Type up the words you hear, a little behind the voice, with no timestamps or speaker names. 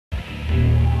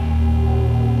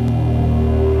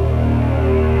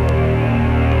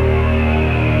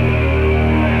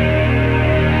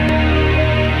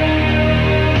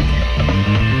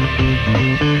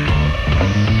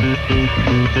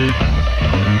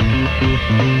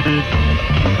The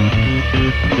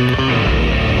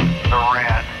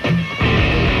Rant.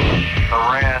 The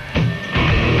Rant.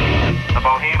 The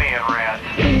Bohemian Rant.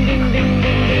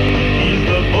 He's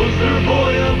the poster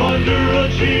boy of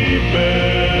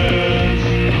underachievement.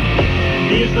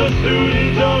 He's the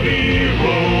student of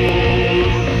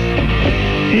heroes.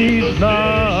 He's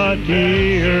not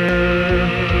here.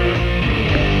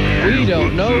 We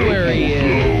don't know where he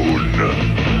is.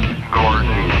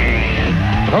 Gordon King.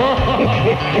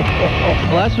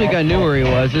 Last week I knew where he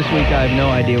was. This week I have no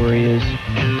idea where he is.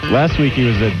 Last week he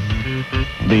was at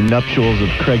the nuptials of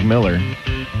Craig Miller.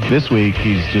 This week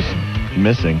he's just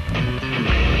missing.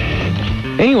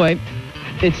 Anyway,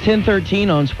 it's 10:13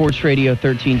 on Sports Radio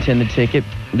 1310 The Ticket.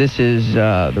 This is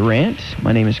The Rant.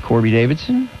 My name is Corby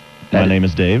Davidson. My name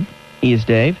is Dave. He is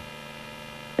Dave.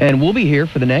 And we'll be here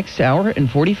for the next hour and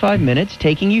 45 minutes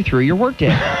taking you through your workday.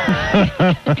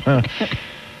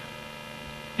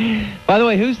 By the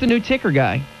way, who's the new ticker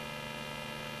guy?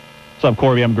 What's up,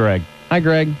 Corby? I'm Greg. Hi,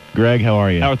 Greg. Greg, how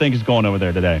are you? How are things going over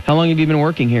there today? How long have you been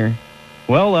working here?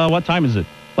 Well, what time is it?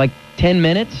 Like 10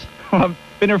 minutes? I've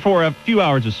been here for a few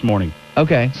hours this morning.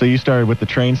 Okay. So you started with the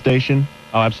train station?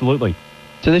 Oh, absolutely.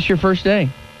 So this is your first day?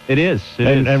 It is.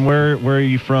 And where are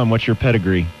you from? What's your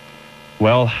pedigree?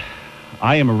 Well,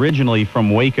 I am originally from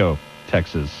Waco,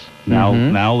 Texas.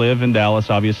 Now live in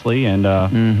Dallas, obviously, and glad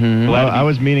to be- I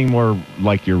was meaning more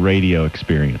like your radio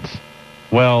experience.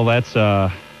 Well, that's 2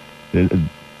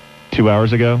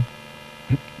 hours ago?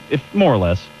 if more or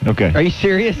less. Okay. Are you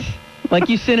serious? Like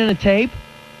you sent in a tape?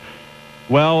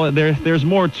 Well, there's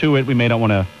more to it. We may not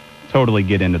want to totally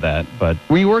get into that, but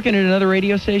Were you working at another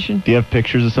radio station? Do you have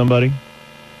pictures of somebody?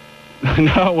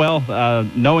 no. Well,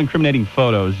 no incriminating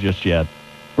photos just yet.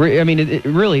 I mean,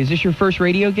 really, is this your first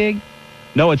radio gig?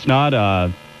 No, it's not.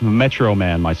 I'm a Metro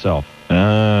man myself.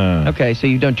 Ah. Okay, so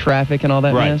you've done traffic and all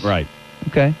that mess? Right.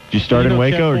 Okay. Did you start You in go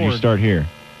check Waco or did you forward. start here?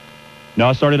 No,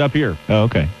 I started up here. Oh,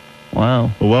 okay.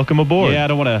 Wow. Well, welcome aboard. Yeah, I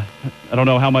don't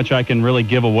know how much I can really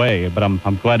give away, but I'm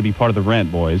glad to be part of the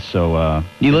Rent, boys. So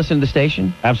You listen to the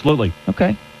station? absolutely.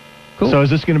 Okay. Cool. So is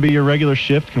this going to be your regular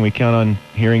shift? Can we count on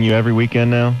hearing you every weekend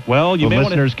now? Well, you The may want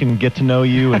listeners can get to know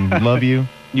you and love you.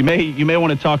 you may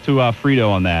want to talk to Frito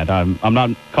on that. I'm not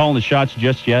calling the shots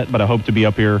just yet, but I hope to be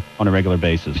up here on a regular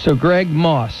basis. So Greg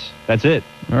Moss. That's it.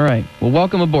 All right. Well,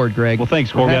 welcome aboard, Greg. Well,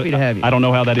 thanks, We're Corby. happy to have you. I don't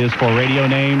know how that is for a radio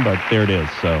name, but there it is.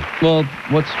 So Well,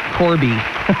 what's Corby?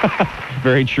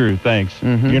 very true. Thanks.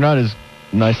 Mhm. You're not as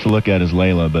nice to look at as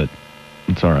Layla, but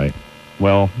it's all right.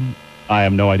 Well, I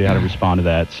have no idea how to respond to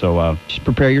that. So Just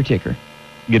prepare your ticker.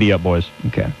 giddy up, boys.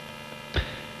 Okay.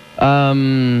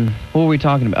 What were we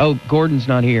talking about? Oh, Gordon's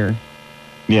not here.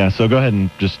 Yeah, so go ahead and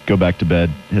just go back to bed,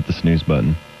 hit the snooze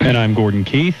button. And I'm Gordon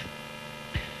Keith.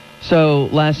 So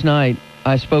last night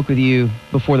I spoke with you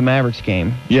before the Mavericks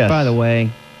game. Yes. By the way,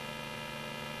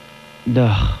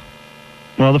 ugh,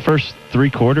 Well, the first 3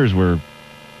 quarters were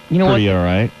you know pretty what? all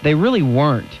right. They really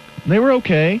weren't. They were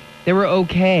okay. They were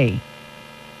okay,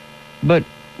 but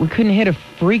we couldn't hit a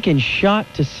freaking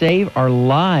shot to save our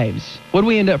lives. What did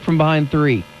we end up from behind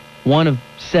 3? 1 of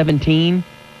 17.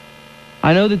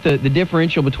 I know that the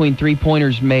differential between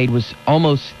 3-pointers made was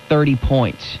almost 30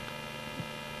 points.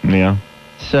 Yeah.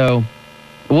 So,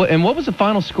 what was the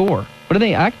final score? What did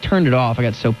they? I turned it off. I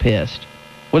got so pissed.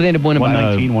 What did they end up winning by?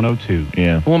 119, 102.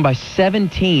 Yeah. Won by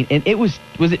 17, and it was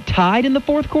it tied in the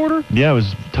fourth quarter Yeah, it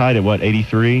was tied at what,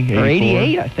 83, 84? or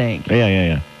 88? I think.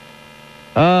 Yeah.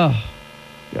 Oh,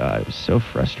 God, it was so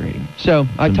frustrating. So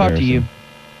I talked to you,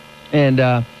 and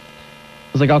I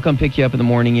was like, I'll come pick you up in the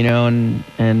morning, you know,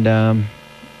 and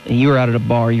you were out at a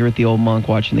bar. You were at the Old Monk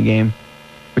watching the game,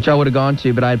 which I would have gone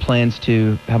to, but I had plans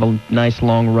to have a nice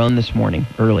long run this morning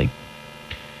early.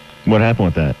 What happened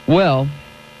with that? Well,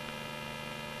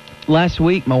 last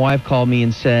week my wife called me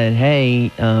and said, hey,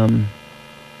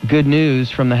 good news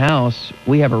from the house.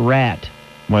 We have a rat.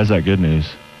 Why is that good news?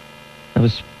 I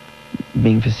was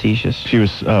being facetious. She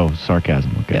was,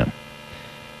 sarcasm. Okay. Yeah.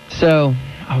 So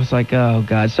I was like, oh,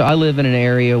 God. So I live in an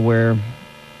area where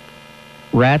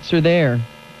rats are there.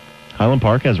 Highland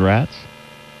Park has rats?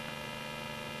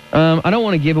 I don't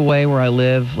want to give away where I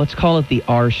live. Let's call it the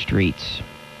R streets.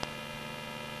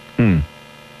 I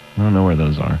don't know where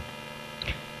those are.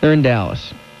 They're in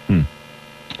Dallas.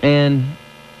 And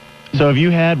So have you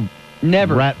had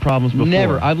never rat problems before?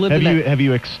 Never. I've lived Have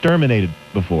you exterminated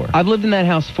before? I've lived in that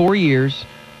house 4 years.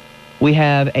 We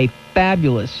have a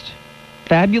fabulous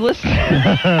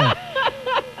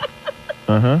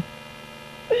Uh-huh.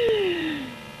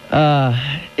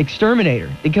 exterminator.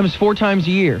 It comes 4 times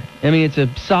a year. I mean, it's a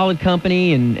solid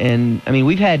company, and I mean,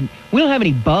 we don't have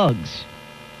any bugs.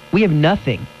 We have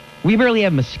nothing. We barely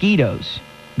have mosquitoes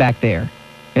back there.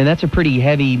 And that's a pretty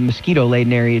heavy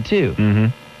mosquito-laden area, too. Mm-hmm.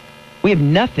 We have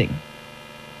nothing.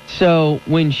 So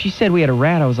when she said we had a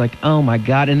rat, I was like, oh, my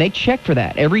God. And they check for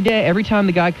that. Every day, every time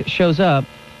the guy shows up,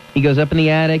 he goes up in the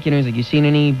attic, he's like, you seen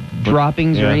any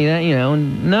droppings or any of that?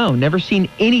 And no, never seen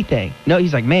anything. No,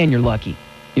 he's like, man, you're lucky.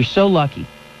 You're so lucky.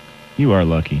 You are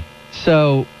lucky.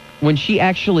 So when she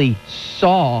actually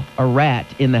saw a rat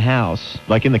in the house.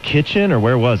 Like in the kitchen, or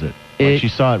where was it? Like she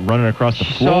saw it running across the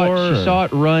floor? She saw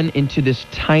it run into this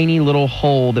tiny little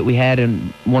hole that we had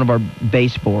in one of our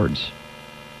baseboards.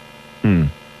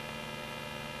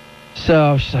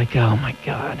 So she's like, oh, my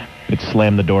God. It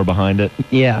slammed the door behind it?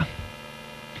 Yeah.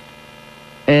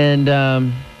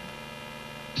 And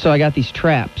so I got these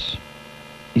traps,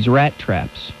 these rat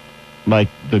traps. Like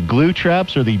the glue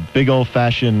traps or the big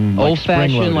old-fashioned, like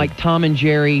old-fashioned, like Tom and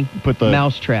Jerry put the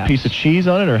mouse traps. Piece of cheese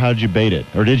on it, or how did you bait it?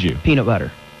 Or did you? Peanut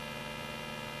butter.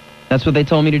 That's what they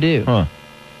told me to do. Huh.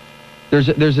 There's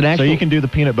an actual... So you can do the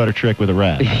peanut butter trick with a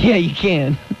rat? Yeah, you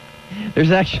can.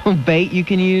 There's actual bait you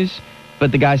can use,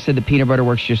 but the guy said the peanut butter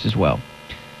works just as well.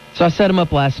 So I set them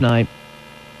up last night,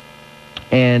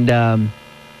 and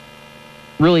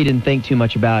really didn't think too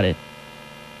much about it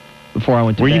before I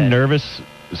went to bed. Were you nervous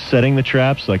setting the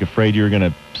traps, like afraid you were going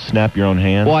to snap your own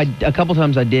hands? Well, a couple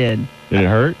times I did. Did it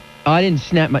hurt? I didn't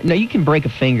snap my... No, you can break a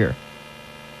finger.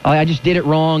 I just did it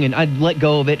wrong, and I let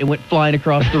go of it and went flying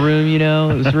across the room,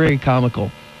 It was very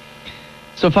comical.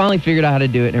 So I finally figured out how to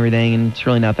do it and everything, and it's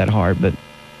really not that hard. But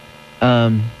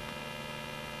I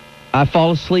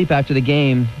fall asleep after the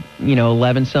game,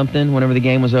 11-something, whenever the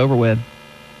game was over with.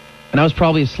 And I was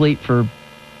probably asleep for,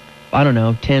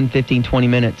 10, 15, 20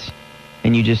 minutes.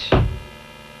 And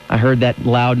I heard that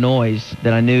loud noise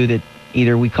that I knew that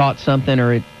either we caught something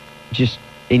or it just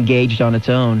engaged on its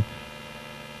own.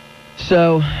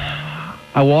 So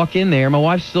I walk in there. My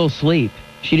wife's still asleep.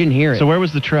 She didn't hear it. So where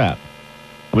was the trap?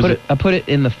 I put it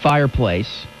in the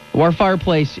fireplace. Well, our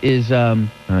fireplace is... you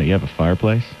have a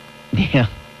fireplace? Yeah,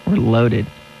 we're loaded.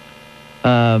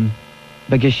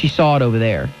 Because she saw it over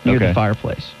there near the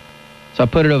fireplace. So I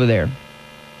put it over there.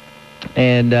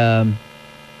 And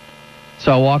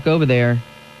so I walk over there,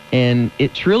 and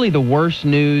it's really the worst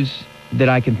news that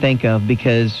I can think of,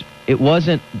 because it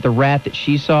wasn't the rat that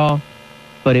she saw,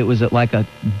 but it was like a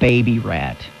baby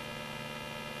rat.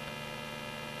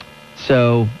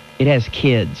 So it has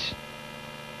kids.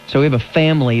 So we have a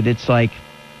family that's like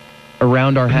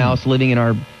around our house, living in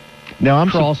our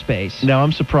crawl space. Now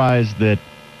I'm surprised that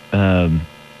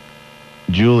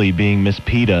Julie, being Miss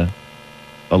PETA,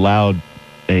 allowed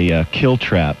a kill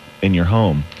trap in your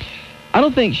home. I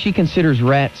don't think she considers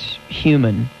rats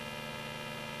human.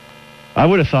 I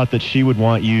would have thought that she would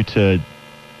want you to,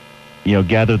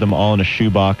 gather them all in a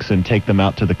shoebox and take them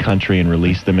out to the country and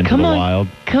release them into the wild.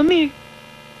 Come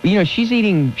here. She's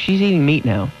eating meat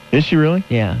now. Is she really?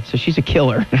 Yeah, so she's a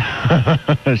killer.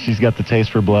 She's got the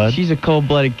taste for blood. She's a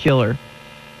cold-blooded killer.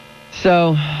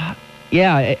 So,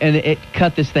 yeah, and it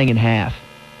cut this thing in half.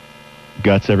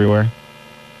 Guts everywhere?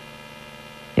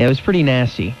 Yeah, it was pretty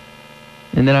nasty.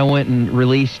 And then I went and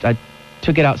I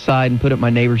took it outside and put it in my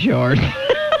neighbor's yard.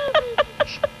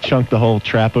 Chunked the whole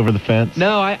trap over the fence?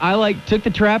 No, I took the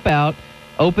trap out,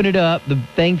 opened it up, the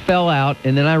thing fell out,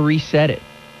 and then I reset it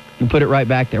and put it right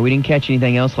back there. We didn't catch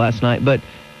anything else last night, but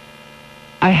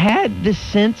I had this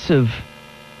sense of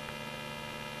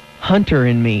hunter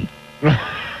in me.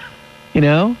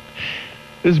 It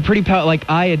was pretty powerful. Like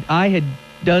I had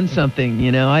done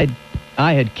something,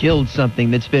 I had killed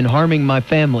something that's been harming my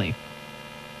family.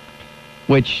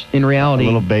 Which, in reality... A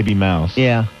little baby mouse.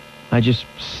 Yeah. I just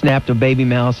snapped a baby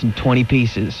mouse in 20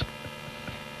 pieces.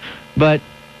 But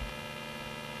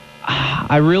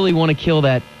I really want to kill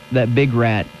that big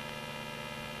rat.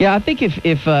 Yeah, I think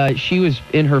if she was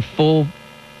in her full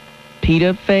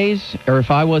PETA phase, or if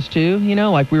I was too,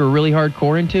 like we were really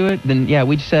hardcore into it, then, yeah,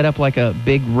 we'd set up like a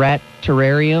big rat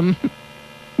terrarium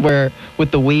where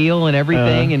with the wheel and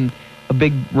everything, and a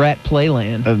big rat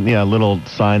playland. Yeah, a little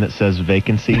sign that says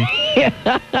vacancy.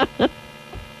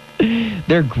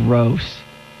 They're gross.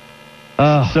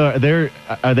 So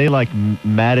are they like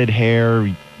matted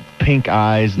hair, pink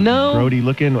eyes, grody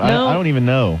looking? No. I don't even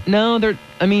know. No,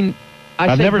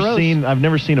 I've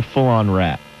never seen a full-on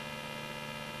rat.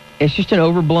 It's just an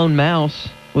overblown mouse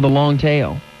with a long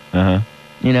tail.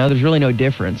 There's really no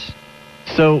difference.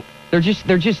 So they're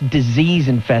just disease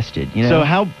infested. So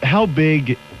how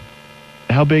big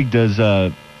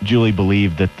does Julie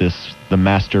believe that the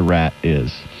master rat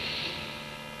is?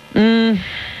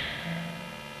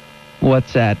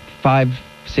 What's that?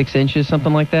 5-6 inches,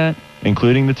 something like that?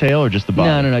 Including the tail or just the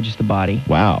body? No, just the body.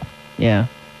 Wow. Yeah.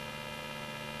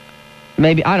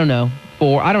 Maybe, I don't know.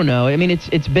 4, I don't know. I mean,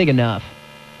 it's big enough.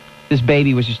 This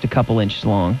baby was just a couple inches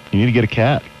long. You need to get a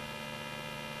cat.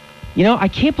 You know, I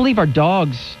can't believe our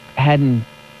dogs hadn't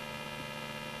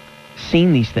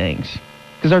seen these things.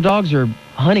 Because our dogs are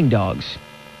hunting dogs.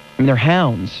 I mean, they're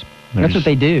hounds. That's what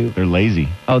they do. They're lazy.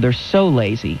 Oh, they're so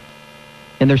lazy.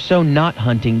 And they're so not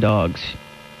hunting dogs.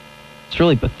 It's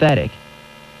really pathetic.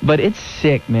 But it's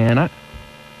sick, man. I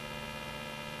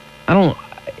don't...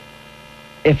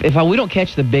 If we don't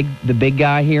catch the big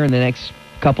guy here in the next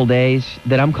couple days,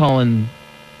 then I'm calling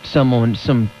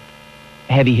some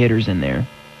heavy hitters in there,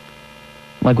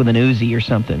 like with an Uzi or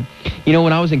something. You know,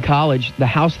 when I was in college, the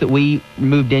house that we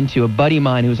moved into, a buddy of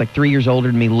mine who was like 3 years older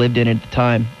than me lived in it at the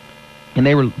time, and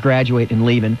they were graduating and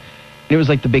leaving. And it was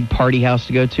like the big party house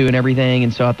to go to and everything.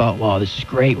 And so I thought, wow, this is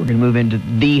great. We're going to move into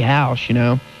the house, you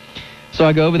know. So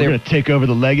I go over there. We're going to take over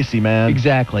the legacy, man.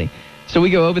 Exactly. So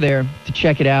we go over there to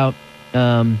check it out.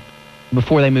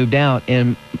 Before they moved out,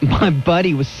 and my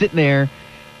buddy was sitting there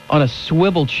on a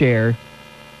swivel chair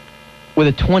with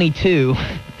a .22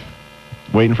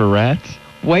 waiting for rats.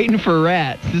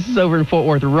 This is over in Fort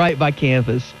Worth, right by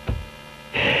campus.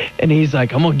 And he's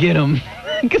like, I'm gonna get them,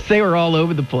 because they were all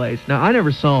over the place. Now, I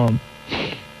never saw them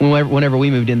whenever we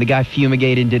moved in. The guy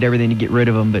fumigated and did everything to get rid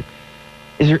of them. But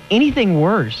is there anything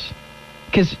worse?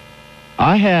 Because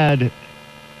I had,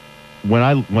 when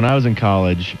I was in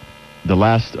college, the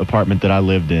last apartment that I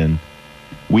lived in,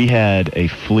 we had a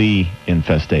flea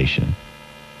infestation.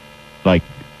 Like,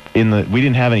 we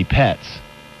didn't have any pets,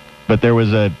 but there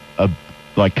was a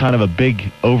kind of a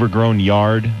big overgrown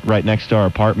yard right next to our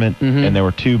apartment, and there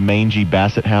were 2 mangy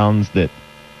basset hounds that,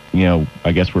 you know,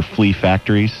 I guess were flea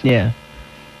factories. Yeah.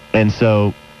 And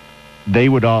so they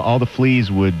would all the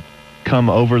fleas would come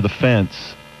over the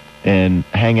fence and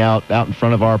hang out in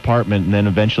front of our apartment, and then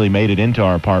eventually made it into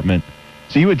our apartment.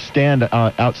 So you would stand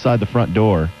outside the front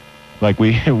door, like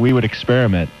we would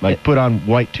experiment, like put on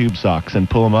white tube socks and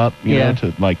pull them up, you know,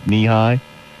 to like knee high,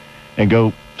 and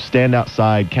go stand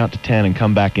outside, count to 10, and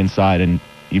come back inside, and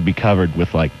you'd be covered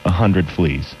with like 100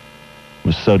 fleas. It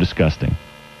was so disgusting.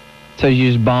 So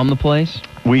you just bomb the place?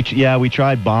 We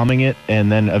tried bombing it,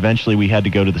 and then eventually we had to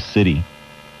go to the city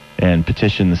and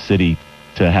petition the city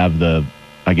to have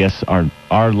I guess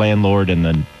our landlord and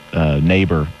the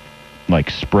neighbor like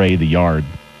spray the yard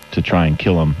to try and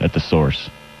kill them at the source.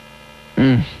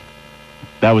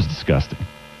 That was disgusting.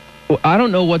 Well, I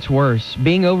don't know what's worse,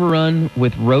 being overrun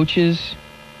with roaches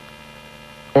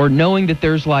or knowing that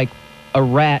there's like a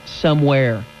rat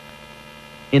somewhere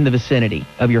in the vicinity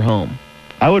of your home.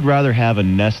 I would rather have a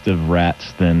nest of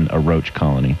rats than a roach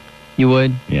colony. You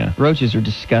would? Yeah. Roaches are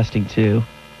disgusting too.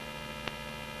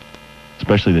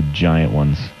 Especially the giant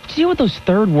ones. What's the deal with those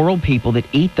third world people that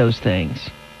eat those things?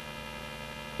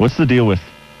 What's the deal with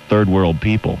third world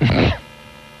people?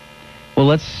 Well,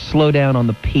 let's slow down on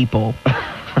the people.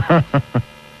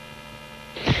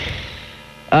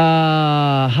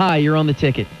 Hi, you're on the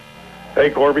ticket. Hey,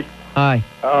 Corby. Hi.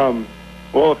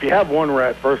 Well, if you have one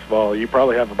rat, first of all, you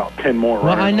probably have about 10 more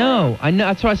Well, I know.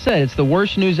 That's what I said. It's the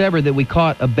worst news ever that we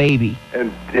caught a baby.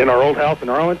 And in our old house in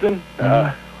Arlington,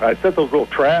 I set those little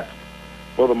traps.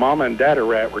 Well, the mama and daddy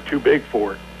rat were too big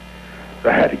for it. So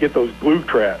I had to get those glue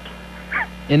traps.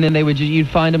 And then you'd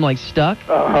find them like stuck?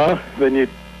 Then you'd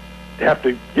have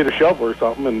to get a shovel or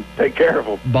something and take care of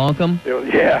them. Bonk them?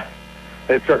 Yeah.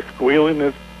 They'd start squealing.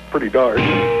 It's pretty dark.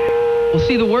 Well,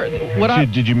 see,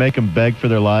 Did you make them beg for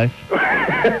their life?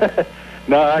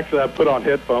 No, actually, I put on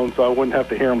headphones so I wouldn't have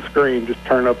to hear them scream. Just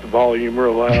turn up the volume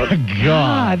real loud.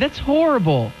 God, that's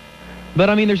horrible. But,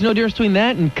 I mean, there's no difference between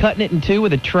that and cutting it in two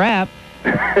with a trap.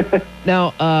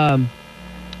 Now,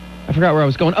 I forgot where I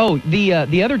was going. Oh,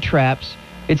 the other traps,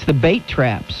 it's the bait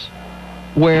traps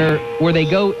where they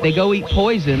go eat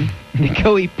poison,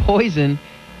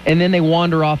 and then they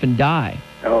wander off and die.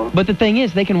 Oh. But the thing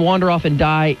is, they can wander off and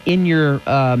die in your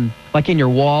in your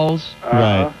walls,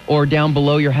 right, or down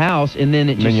below your house, and then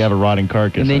then you have a rotting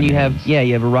carcass. And then you have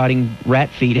a rotting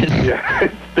rat fetus.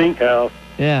 Yeah, stink house.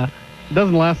 Yeah, it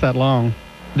doesn't last that long.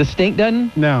 The stink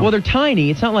doesn't? No. Well, they're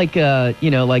tiny. It's not like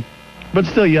like. But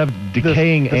still, you have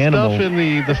decaying animals.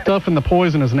 The stuff in the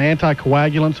poison is an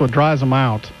anticoagulant, so it dries them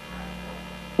out.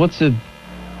 What's a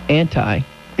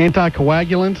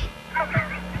anticoagulant?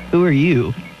 Who are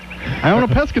you? I own a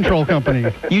pest control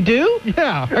company. You do?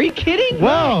 Yeah. Are you kidding?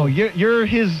 Wow, you're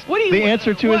the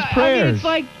answer to his prayers. I mean, it's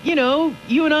like,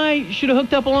 you and I should have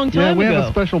hooked up a long time ago. Yeah, we have a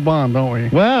special bond, don't we?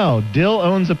 Wow, Dill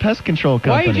owns a pest control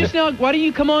company. Why don't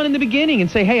you come on in the beginning and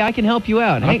say, hey, I can help you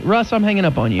out? Hey, Russ, I'm hanging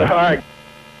up on you. All right.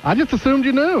 I just assumed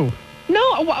you knew.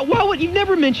 No, why would you've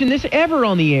never mentioned this ever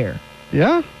on the air?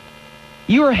 Yeah?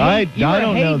 You are I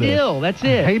don't Hey know this. Dill. That's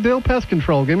it. Hey Dill Pest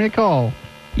Control, give me a call.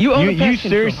 You own a You pest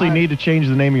seriously control. need to change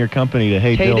the name of your company to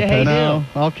Hey Hey Dill to Hey Pest. Dill. No,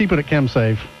 I'll keep it at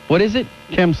ChemSafe. What is it?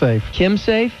 ChemSafe.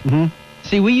 KimSafe? Mm-hmm.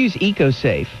 See, we use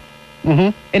EcoSafe.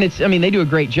 Mm-hmm. And they do a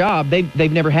great job.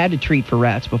 They've never had to treat for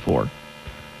rats before.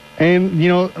 And,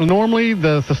 normally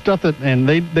the stuff and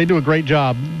they do a great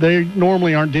job. They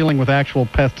normally aren't dealing with actual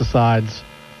pesticides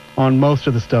on most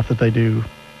of the stuff that they do.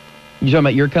 You talking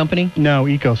about your company? No,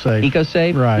 EcoSafe.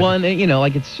 EcoSafe? Right. Well, and,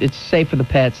 it's safe for the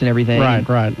pets and everything.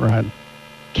 Right.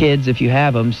 Kids, if you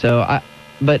have them. So,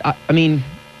 am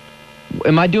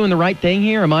I doing the right thing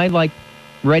here? Am I,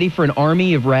 ready for an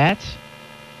army of rats?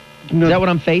 No, Is that what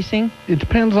I'm facing? it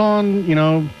depends on,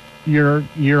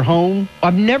 your home.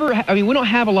 We don't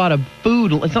have a lot of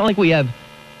food. It's not like we have,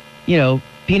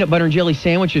 peanut butter and jelly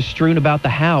sandwiches strewn about the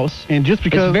house. And just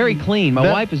because It's very clean.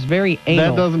 My wife is very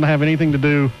anal. that doesn't have anything to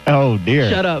do. Oh, dear.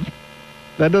 Shut up.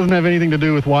 That doesn't have anything to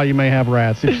do with why you may have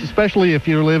rats. Especially if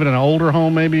you live in an older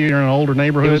home, maybe you're in an older It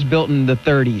neighborhood, was built in the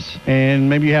 30s. and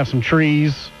maybe you have some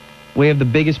trees. We have the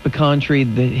biggest pecan tree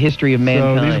in the history of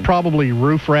mankind. So these are probably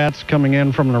roof rats coming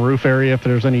in from the roof area if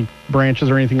there's any branches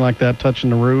or anything like that touching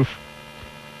the roof.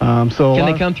 Can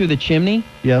they come through the chimney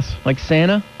Yes. like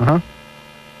Santa? Uh-huh.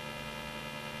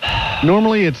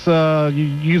 Normally it's you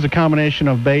use a combination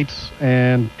of baits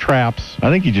and traps. I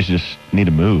think you just need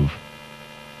to move.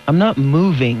 I'm not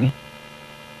moving.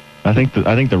 I think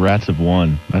the rats have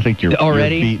won. I think you're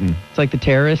Already? beaten. It's like the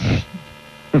terrorists.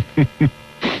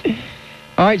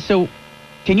 All right, so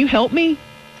can you help me?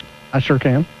 I sure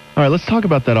can. All right, let's talk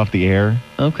about that off the air.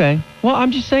 Okay. Well,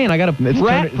 I'm just saying I got a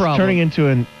rat It's problem. turning into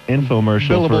an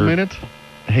infomercial Billable for minute.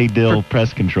 Hey Dill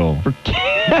Pest Control.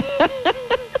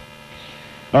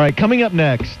 All right, coming up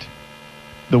next,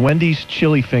 the Wendy's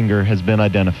chili finger has been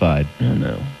identified. Oh,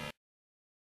 no.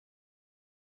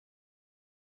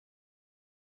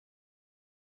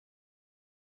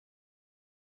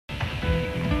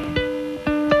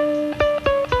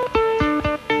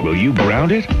 Will you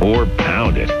ground it or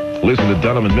pound it? Listen to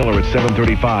Dunham and Miller at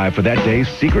 7:35 for that day's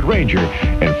Secret Ranger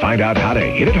and find out how to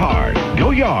hit it hard,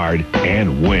 go yard,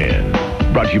 and win.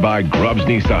 Brought to you by Grubbs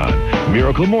Nissan,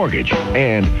 Miracle Mortgage,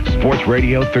 and Sports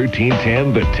Radio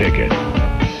 1310 The Ticket.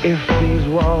 If these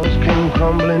walls came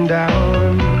crumbling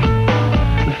down,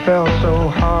 it felt so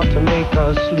hard to make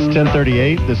us lose. It's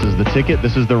 10:38. This is The Ticket.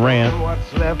 This is The Rant.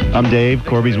 What's left I'm Dave.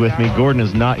 Corby's with me. Gordon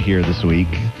is not here this week.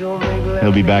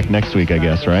 He'll be back next week, I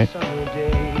guess, right?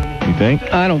 You think?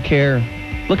 I don't care.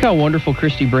 Look how wonderful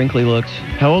Christy Brinkley looks.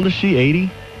 How old is she?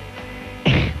 80?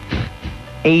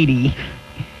 80.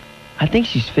 I think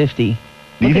she's 50.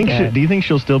 Do you Look at think that. do you think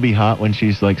she'll still be hot when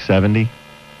she's like 70?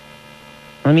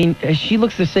 I mean, she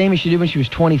looks the same as she did when she was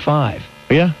 25.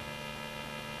 Yeah.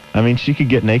 I mean, she could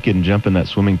get naked and jump in that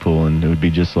swimming pool, and it would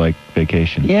be just like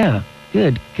vacation. Yeah.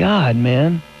 Good God,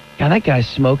 man. God, that guy's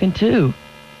smoking too.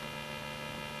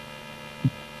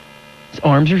 His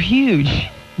arms are huge.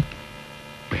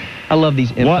 I love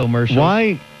these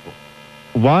infomercials.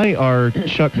 Why are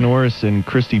Chuck Norris and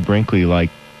Christy Brinkley like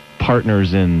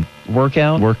partners in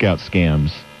Workout? workout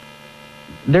scams?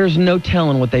 There's no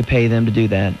telling what they pay them to do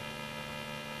that.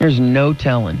 There's no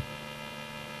telling.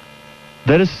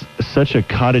 That is such a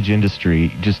cottage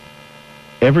industry. Just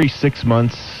every 6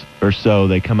 months or so,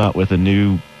 they come out with a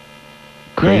new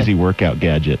crazy workout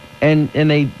gadget. And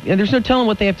there's no telling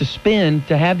what they have to spend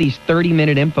to have these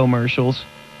 30-minute infomercials.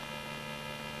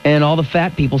 And all the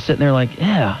fat people sitting there like,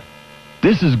 yeah.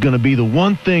 This is going to be the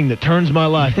one thing that turns my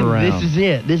life around. This is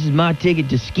it. This is my ticket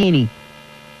to skinny.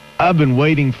 I've been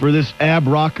waiting for this ab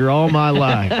rocker all my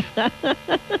life.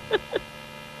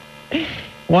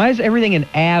 Why is everything an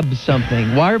ab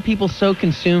something? Why are people so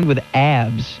consumed with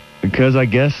abs? Because I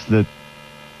guess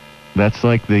that's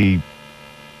like the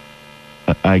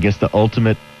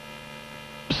ultimate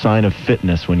sign of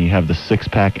fitness when you have the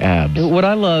six-pack abs. What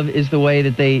I love is the way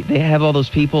that they have all those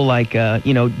people like,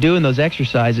 doing those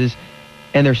exercises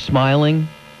and they're smiling.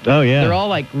 Oh, yeah. They're all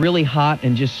like really hot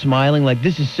and just smiling like,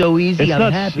 this is so easy,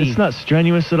 I'm happy. It's not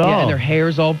strenuous at all. Yeah, and their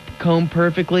hair's all combed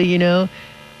perfectly,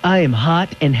 I am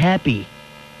hot and happy.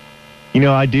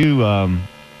 I do,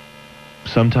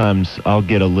 sometimes I'll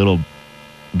get a little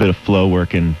bit of flow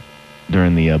working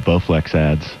during the Bowflex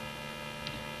ads.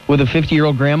 With a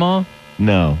 50-year-old grandma?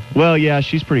 No. Well, yeah,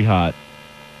 she's pretty hot.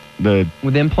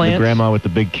 With implants? The grandma with the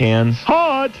big cans.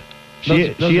 Hot!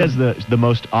 She has the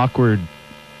most awkward,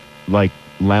 like,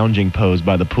 lounging pose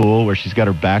by the pool where she's got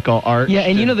her back all arched. Yeah,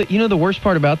 and you know the worst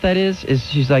part about that is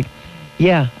she's like,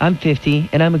 yeah, I'm 50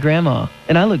 and I'm a grandma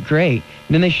and I look great.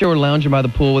 And then they show her lounging by the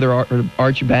pool with her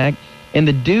arched back, and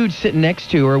the dude sitting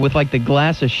next to her with like the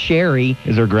glass of sherry.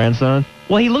 Is her grandson?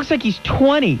 Well, he looks like he's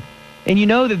 20, and you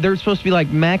know that they're supposed to be like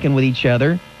macking with each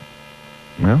other.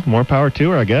 Well, more power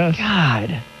to her, I guess.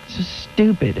 God, this is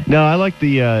stupid. No, I like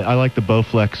the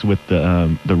Bowflex with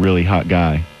the really hot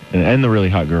guy and the really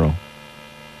hot girl.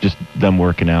 Just them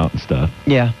working out and stuff.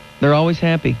 Yeah, they're always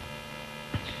happy.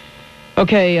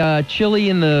 Okay, chili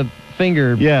in the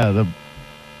finger. Yeah, the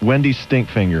Wendy's stink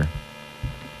finger.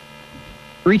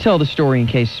 Retell the story in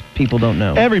case people don't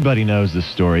know. Everybody knows this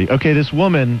story. Okay, this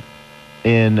woman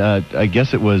in, I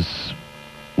guess it was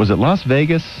it Las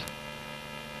Vegas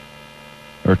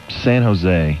or San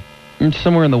Jose?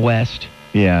 Somewhere in the West.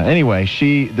 Yeah, anyway,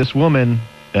 this woman,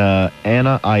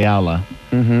 Anna Ayala,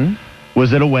 Mm-hmm.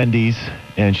 was at a Wendy's,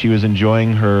 and she was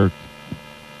enjoying her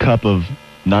cup of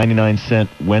 99-cent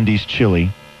Wendy's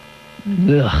chili.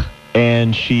 Ugh.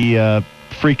 And she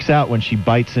freaks out when she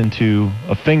bites into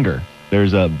a finger.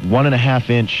 There's a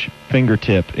 1.5-inch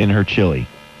fingertip in her chili.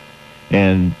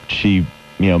 And she,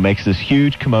 makes this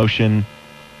huge commotion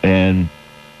and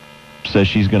says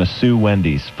she's going to sue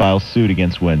Wendy's, file suit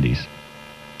against Wendy's.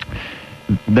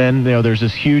 Then, there's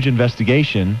this huge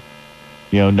investigation.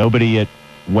 Nobody at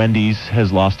Wendy's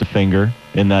has lost a finger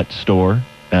in that store.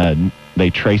 They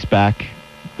trace back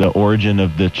the origin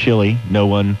of the chili. No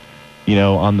one,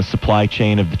 on the supply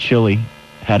chain of the chili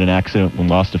had an accident and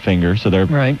lost a finger. So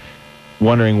they're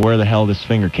wondering where the hell this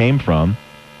finger came from.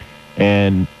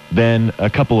 And then a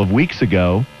couple of weeks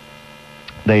ago,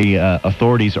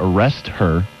 authorities arrest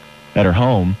her at her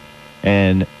home,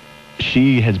 and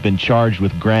she has been charged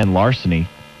with grand larceny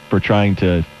for trying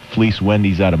to fleece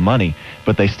Wendy's out of money,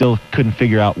 but they still couldn't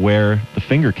figure out where the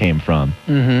finger came from.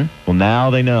 Mm-hmm. Well, now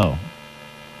they know.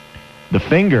 The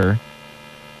finger,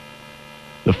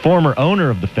 the former owner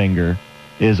of the finger,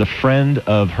 is a friend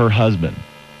of her husband.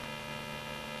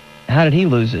 How did he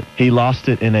lose it? He lost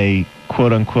it in a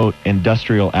quote-unquote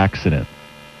industrial accident.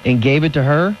 And gave it to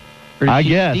her? Or did I she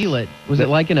guess. steal it? Was it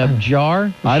like in a jar?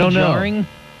 Was I don't she know. Jarring?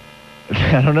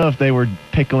 I don't know if they were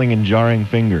pickling and jarring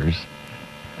fingers.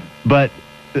 But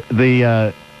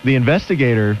the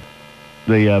investigator,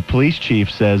 the police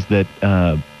chief, says that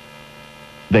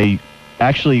they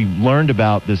actually learned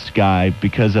about this guy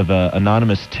because of an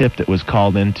anonymous tip that was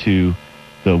called into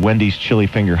the Wendy's Chili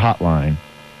Finger hotline.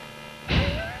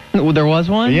 There was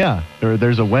one? Yeah.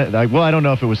 There's a... Well, I don't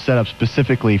know if it was set up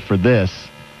specifically for this,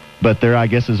 but there, I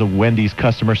guess, is a Wendy's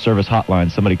customer service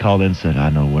hotline. Somebody called in and said, I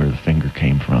know where the finger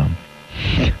came from.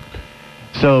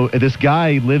 So this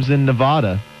guy lives in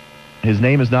Nevada. His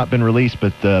name has not been released,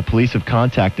 but the police have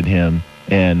contacted him,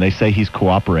 and they say he's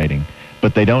cooperating.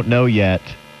 But they don't know yet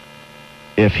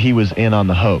if he was in on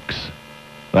the hoax.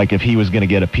 Like if he was going to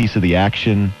get a piece of the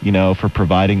action, for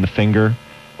providing the finger,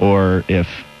 or if,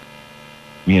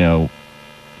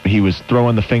 he was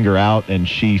throwing the finger out and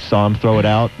she saw him throw it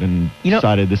out and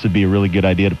decided this would be a really good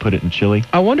idea to put it in chili.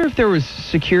 I wonder if there was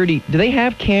security. Do they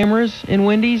have cameras in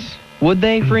Wendy's? Would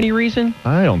they, for any reason?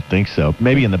 I don't think so.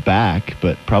 Maybe in the back,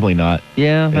 but probably not.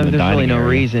 Yeah, in the there's really dining no area.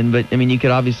 reason. But, you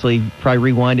could obviously probably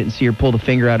rewind it and see her pull the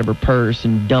finger out of her purse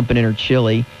and dump it in her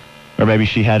chili. Or maybe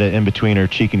she had it in between her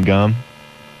cheek and gum.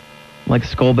 Like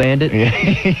Skull Bandit?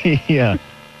 Yeah.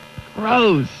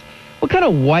 Gross. What kind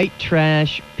of white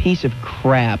trash piece of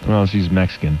crap? Well, she's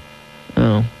Mexican.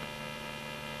 Oh.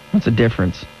 What's the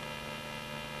difference?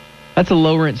 That's a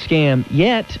low-rent scam,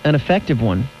 yet an effective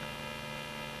one.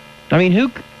 I mean,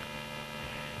 who...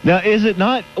 Now, is it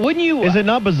not... Wouldn't you... Is it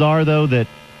not bizarre, though, that...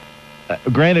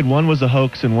 granted, one was a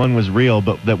hoax and one was real,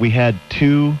 but that we had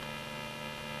two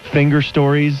finger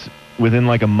stories within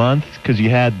like a month? Because you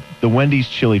had the Wendy's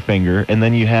chili finger, and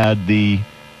then you had the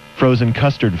frozen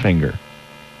custard finger.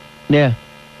 Yeah.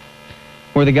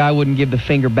 Where the guy wouldn't give the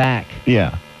finger back.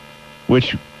 Yeah.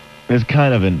 Which is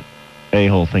kind of an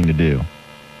a-hole thing to do.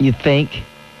 You think?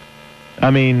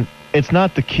 I mean, it's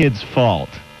not the kid's fault.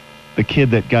 The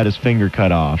kid that got his finger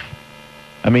cut off.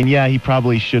 I mean, yeah, he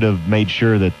probably should have made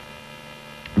sure that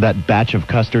that batch of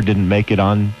custard didn't make it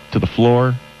on to the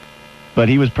floor, but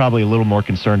he was probably a little more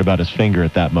concerned about his finger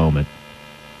at that moment.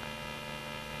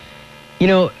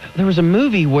 There was a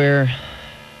movie where,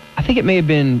 I think it may have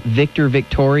been Victor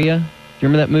Victoria. Do you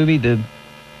remember that movie?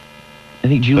 I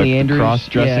think Julie Andrews. The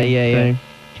cross-dressing thing?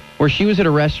 Where she was at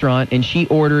a restaurant and she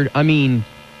ordered,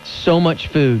 so much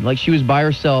food. Like she was by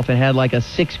herself and had like a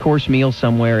 6-course meal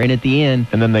somewhere, and at the end...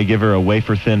 And then they give her a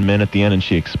wafer-thin mint at the end and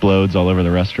she explodes all over the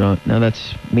restaurant? No,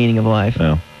 that's meaning of life.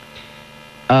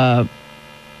 No.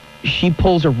 She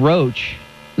pulls a roach,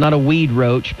 not a weed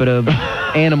roach, but a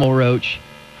animal roach,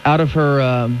 out of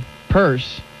her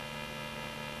purse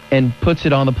and puts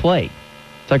it on the plate.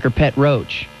 It's like her pet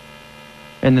roach.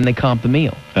 and then they comp the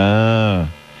meal.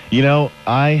 You know,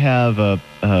 I have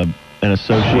an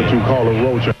associate. What you call a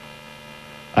roach.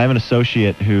 I have an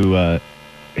associate who,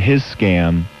 his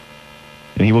scam,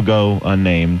 and he will go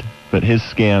unnamed, but his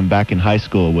scam back in high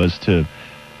school was to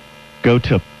go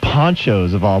to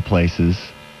Ponchos of all places.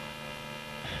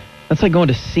 That's like going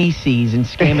to CC's and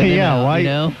scamming them Yeah, out, why, you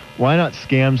know? why not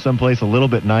scam someplace a little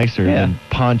bit nicer than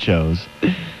Ponchos?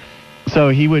 So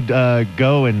he would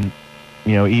go and,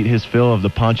 you know, eat his fill of the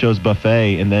Ponchos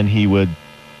buffet, and then he would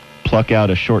pluck out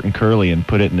a short and curly and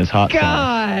put it in his hot sauce.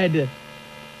 God!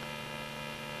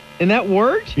 And that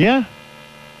worked? Yeah.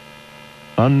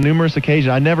 On numerous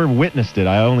occasions. I never witnessed it.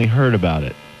 I only heard about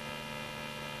it.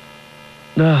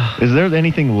 Is there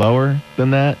anything lower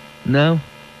than that? No.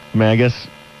 I mean, I guess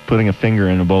putting a finger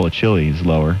in a bowl of chili is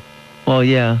lower. Well,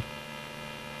 yeah.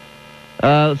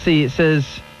 Let's see. It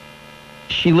says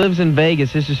she lives in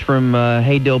Vegas. This is from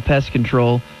Hey Dill Pest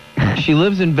Control. She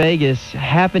lives in Vegas.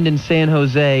 Happened in San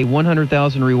Jose.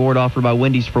 $100,000 reward offered by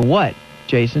Wendy's for what,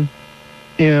 Jason?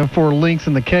 Yeah, for links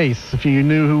in the case. If you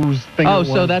knew whose finger it was.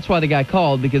 So that's why the guy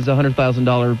called, because the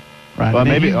 $100,000. Right. Well,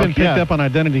 maybe he's been picked up on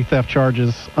identity theft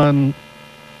charges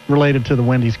unrelated to the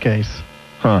Wendy's case.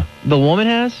 Huh. The woman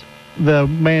has? The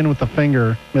man with the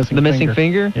finger missing. The missing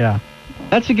finger? Yeah.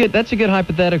 That's a good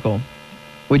hypothetical.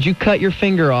 Would you cut your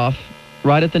finger off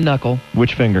right at the knuckle?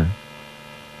 Which finger?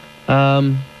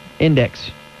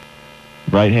 Index.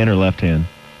 Right hand or left hand?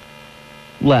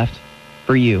 Left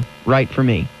for you. Right for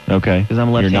me. Okay. Because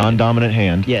I'm left-handed. Your non-dominant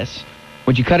hand. Yes.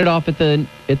 Would you cut it off at the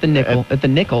nickel? At the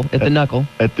knuckle?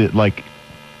 At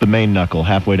the main knuckle,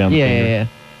 halfway down the finger. Yeah.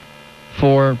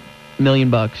 For $1 million.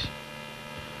 That's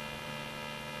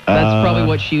probably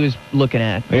what she was looking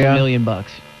at. $1 million.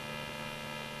 Gosh,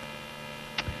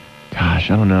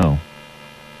 I don't know.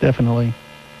 Definitely.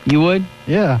 You would?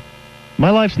 Yeah. My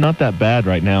life's not that bad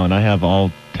right now, and I have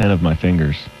all 10 of my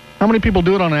fingers. How many people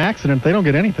do it on an accident? They don't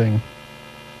get anything.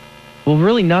 Well,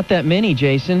 really not that many,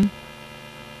 Jason.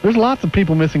 There's lots of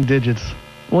people missing digits.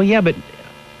 Well, yeah, but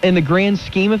in the grand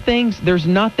scheme of things, there's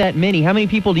not that many. How many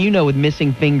people do you know with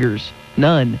missing fingers?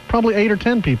 None. Probably 8 or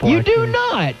 10 people. You actually. do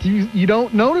not. You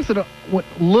don't notice it.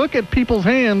 Look at people's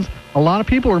hands. A lot of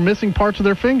people are missing parts of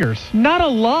their fingers. Not a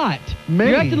lot. Many.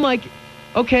 You're acting like,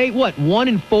 okay, what, 1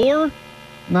 in 4?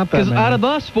 Not that many. Because out of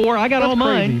us 4, I got That's all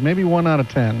mine. crazy. Maybe 1 out of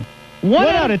 10. 1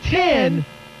 out of 10?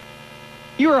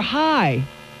 You are high.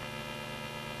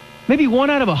 Maybe 1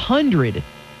 out of 100.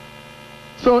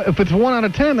 So if it's 1 out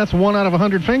of 10, that's 1 out of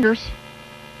 100 fingers.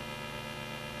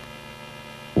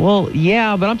 Well,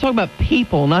 yeah, but I'm talking about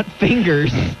people, not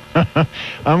fingers.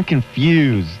 I'm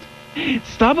confused.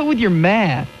 Stop it with your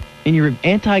math and your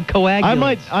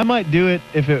anticoagulants. I might do it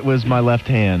if it was my left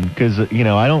hand, because, you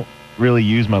know, I don't really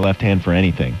use my left hand for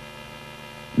anything.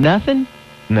 Nothing?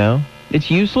 No.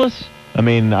 It's useless? I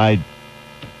mean, I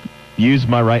use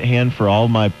my right hand for all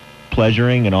my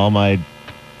pleasuring and all my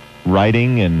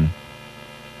writing and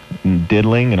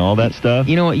diddling and all that stuff.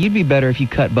 You know what? You'd be better if you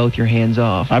cut both your hands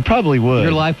off. I probably would.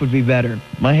 Your life would be better.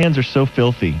 My hands are so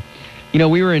filthy. You know,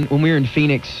 when we were in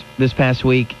Phoenix this past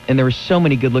week, and there were so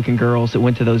many good-looking girls that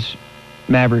went to those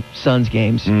Maverick Suns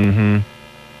games. Mm-hmm.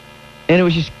 And it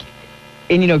was just,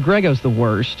 and you know, Grego's the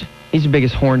worst. He's the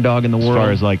biggest horn dog in the world. As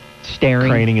far as like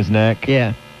staring, craning his neck.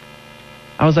 Yeah.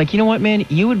 I was like, you know what, man?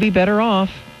 You would be better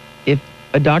off if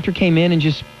a doctor came in and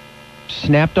just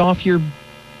snapped off your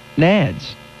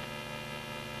nads.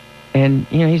 And,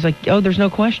 you know, he's like, oh, there's no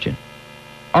question.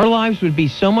 Our lives would be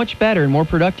so much better and more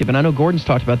productive, and I know Gordon's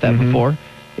talked about that before,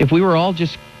 if we were all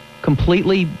just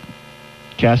completely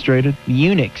castrated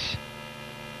eunuchs.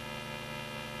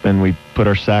 And we put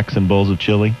our sacks in bowls of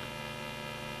chili.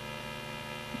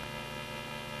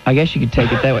 I guess you could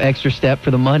take it that extra step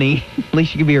for the money. At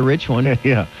least you could be a rich one.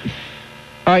 Yeah.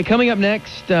 All right, coming up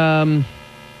next.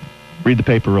 Read the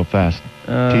paper real fast.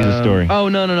 Tease a story. Oh,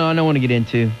 no, I don't want to get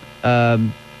into.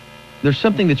 There's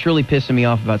something that's really pissing me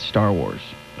off about Star Wars.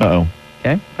 Uh-oh.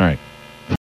 Okay? All right.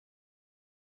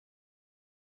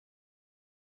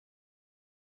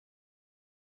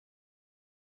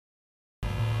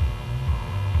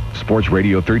 Sports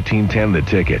Radio 1310, The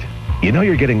Ticket. You know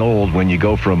you're getting old when you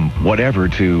go from whatever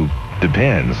to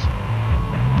depends.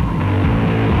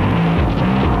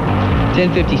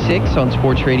 10:56 on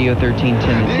Sports Radio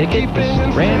 1310, The Ticket. This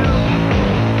is Rant.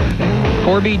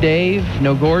 Corby, Dave,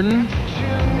 no Gordon.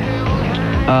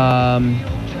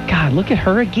 God, look at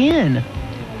her again.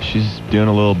 She's doing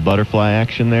a little butterfly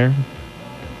action there.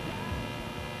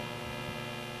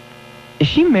 Is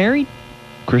she married?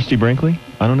 Christy Brinkley?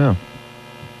 I don't know.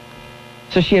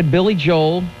 So she had Billy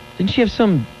Joel. Didn't she have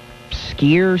some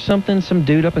skier or something? Some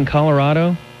dude up in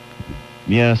Colorado?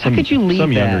 Yeah, How could you leave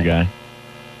some that? younger guy.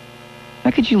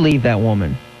 How could you leave that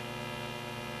woman?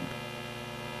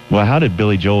 Well, how did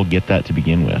Billy Joel get that to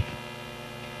begin with?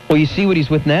 Well, you see what he's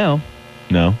with now.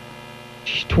 No.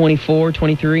 She's 24,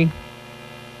 23.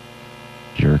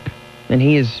 Jerk. And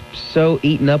he is so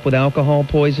eaten up with alcohol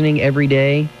poisoning every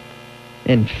day,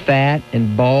 and fat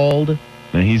and bald.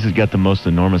 And he's got the most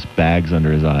enormous bags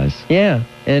under his eyes. Yeah,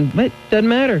 but it doesn't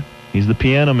matter. He's the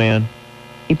piano man.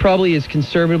 He probably is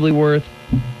conservatively worth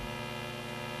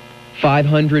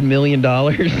 $500 million.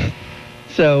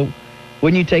 So,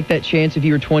 wouldn't you take that chance if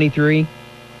you were 23,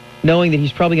 knowing that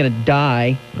he's probably going to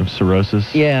die? Of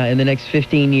cirrhosis? Yeah, in the next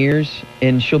 15 years,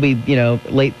 and she'll be,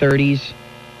 late 30s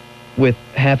with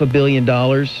 $500 million.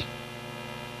 Do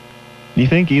you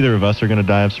think either of us are going to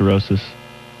die of cirrhosis?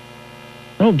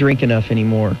 I don't drink enough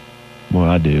anymore. Well,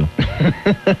 I do.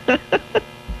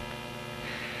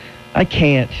 I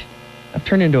can't. I've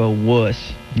turned into a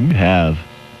wuss. You have.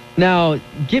 Now,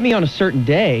 get me on a certain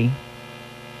day,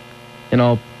 and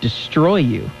I'll destroy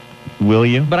you. Will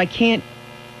you? But I can't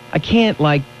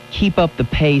like keep up the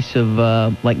pace of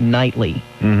like nightly.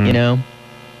 Mhm.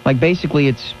 Like basically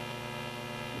it's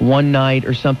one night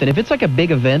or something. If it's like a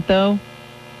big event though,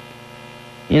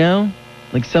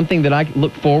 like something that I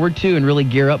look forward to and really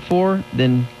gear up for,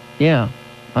 then yeah,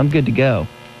 I'm good to go.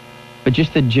 But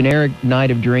just the generic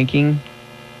night of drinking,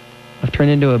 I've turned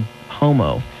into a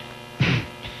homo.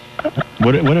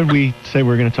 What did we say we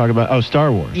were going to talk about? Oh,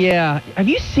 Star Wars. Yeah. Have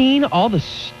you seen all the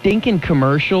stinking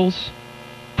commercials,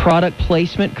 product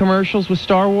placement commercials with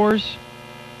Star Wars?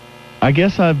 I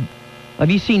guess Have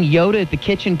you seen Yoda at the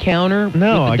kitchen counter?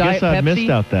 No, with I the guess Diet I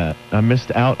Pepsi?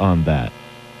 missed out on that.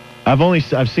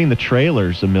 I've seen the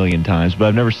trailers a million times, but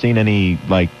I've never seen any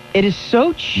It is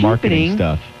so cheapening. marketing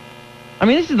stuff. I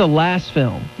mean, this is the last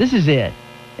film. This is it.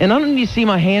 And I don't need to see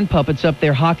my hand puppets up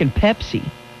there hawking Pepsi.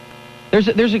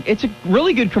 It's a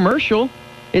really good commercial.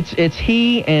 It's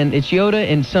he and it's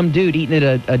Yoda and some dude eating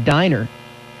at a diner,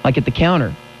 like at the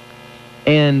counter.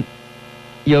 And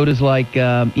Yoda's like,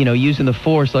 using the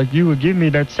Force, like, you would give me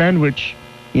that sandwich,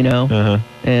 Uh-huh.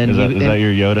 And Is that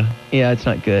your Yoda? Yeah, it's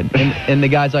not good. And the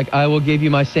guy's like, I will give you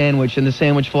my sandwich. And the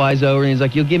sandwich flies over, and he's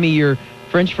like, you'll give me your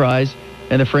French fries.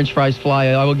 And the French fries fly.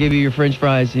 I will give you your French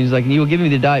fries. And he's like, and you will give me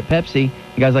the Diet Pepsi.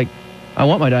 The guy's like, I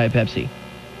want my Diet Pepsi.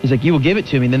 He's like, you will give it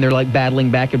to me. And then they're like battling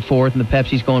back and forth, and the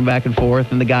Pepsi's going back and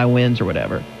forth, and the guy wins or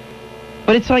whatever.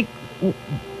 But it's like,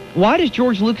 why does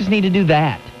George Lucas need to do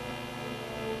that?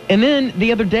 And then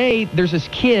the other day, there's this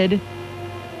kid.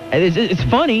 It's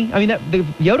funny. I mean, the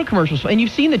Yoda commercial's fun. And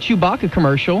you've seen the Chewbacca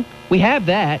commercial. We have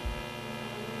that.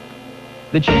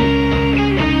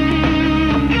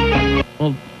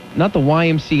 Well, not the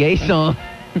YMCA song.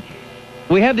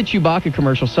 We have the Chewbacca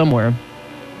commercial somewhere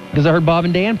because I heard Bob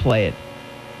and Dan play it.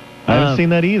 I haven't seen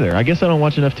that either. I guess I don't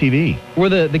watch enough TV. Where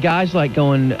the guy's like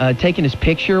going, taking his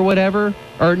picture or whatever.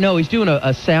 Or no, he's doing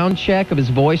a sound check of his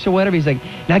voice or whatever. He's like,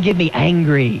 now give me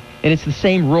angry. And it's the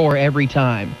same roar every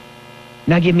time.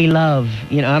 Now give me love.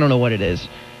 I don't know what it is.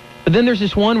 But then there's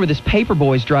this one where this paper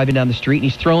boy's driving down the street and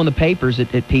he's throwing the papers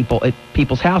at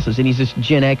people's houses. And he's this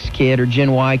Gen X kid or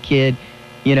Gen Y kid,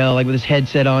 like with his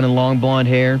headset on and long blonde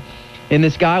hair. And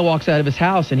this guy walks out of his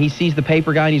house and he sees the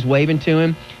paper guy and he's waving to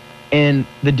him. And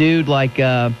the dude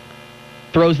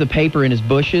throws the paper in his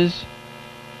bushes.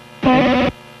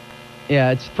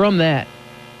 Yeah, it's from that.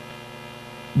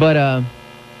 But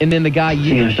and then the guy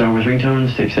Star Wars ringtone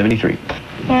 673.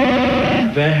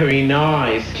 Very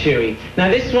nice, Chewie. Now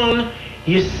this one,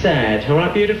 you said, all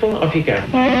right, beautiful? Off you go.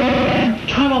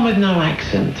 Try one with no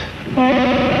accent.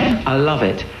 I love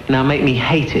it. Now make me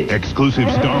hate it. Exclusive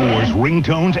Star Wars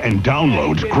ringtones and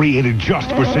downloads created just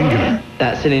for Singular.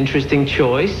 That's an interesting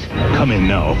choice. Come in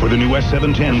now for the new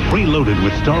S710 preloaded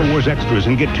with Star Wars extras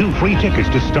and get 2 free tickets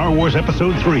to Star Wars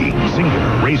Episode 3.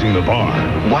 Singular, raising the bar.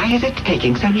 Why is it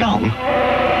taking so long?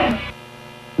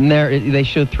 And they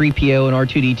show 3PO and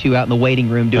R2-D2 out in the waiting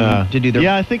room to do their...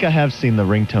 Yeah, I think I have seen the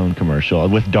ringtone commercial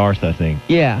with Darth, I think.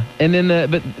 Yeah, and then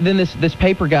this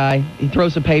paper guy, he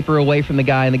throws the paper away from the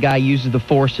guy, and the guy uses the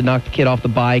Force to knock the kid off the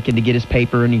bike and to get his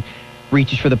paper, and he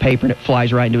reaches for the paper, and it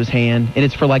flies right into his hand, and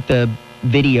it's for like the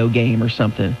video game or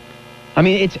something. I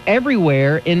mean, it's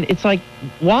everywhere, and it's like,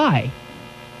 why?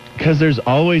 Because there's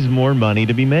always more money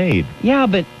to be made. Yeah,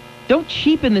 but don't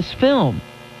cheapen this film.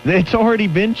 It's already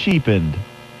been cheapened.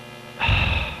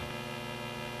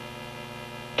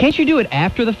 Can't you do it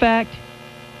after the fact?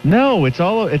 No, it's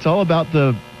all about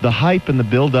the hype and the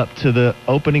build up to the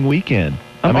opening weekend.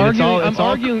 I'm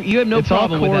arguing. You have no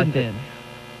problem with that then.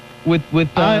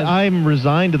 I'm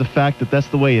resigned to the fact that that's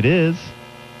the way it is.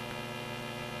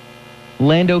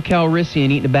 Lando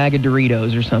Calrissian eating a bag of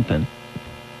Doritos or something.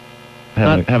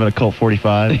 Having a Colt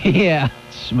 45. Yeah,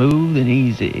 smooth and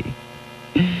easy.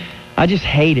 I just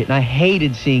hate it, and I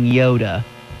hated seeing Yoda.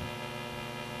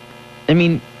 I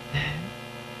mean,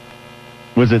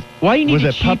 was it was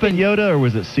it puppet Yoda or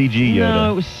was it CG Yoda?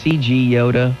 No, it was CG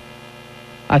Yoda.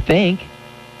 I think.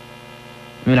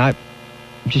 I mean, I'm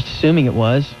just assuming it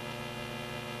was.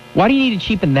 Why do you need to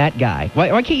cheapen that guy? Why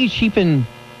can't you cheapen?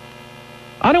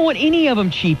 I don't want any of them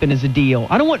cheapen as a deal.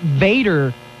 I don't want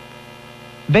Vader.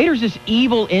 Vader's this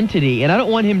evil entity, and I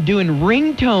don't want him doing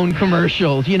ringtone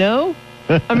commercials, you know?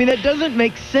 I mean, that doesn't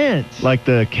make sense. Like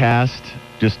the cast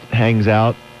just hangs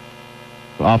out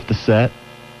off the set?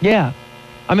 Yeah.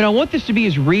 I mean, I want this to be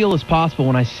as real as possible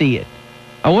when I see it.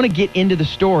 I want to get into the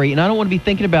story, and I don't want to be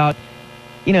thinking about,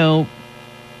 you know,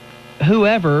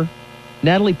 whoever,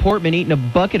 Natalie Portman eating a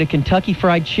bucket of Kentucky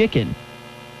Fried Chicken.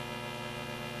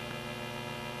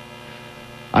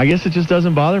 I guess it just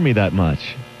doesn't bother me that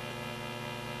much.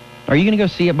 Are you going to go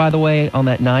see it, by the way, on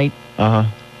that night? Uh-huh.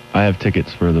 I have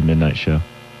tickets for the midnight show.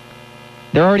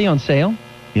 They're already on sale?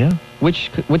 Yeah. Which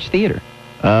theater?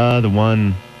 The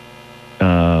one,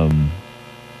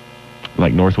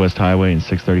 like Northwest Highway and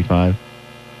 635.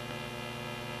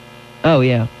 Oh,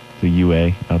 yeah. The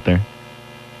UA out there.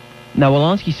 Now,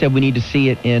 Walonsky said we need to see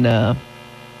it in...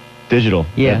 Digital.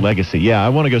 Yeah. At Legacy. Yeah, I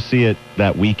want to go see it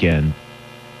that weekend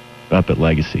up at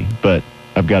Legacy, but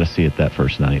I've got to see it that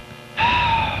first night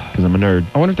because I'm a nerd.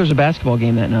 I wonder if there's a basketball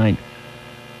game that night.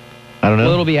 I don't know.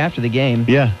 Well, it'll be after the game.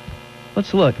 Yeah.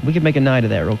 Let's look. We could make a night of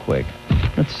that real quick.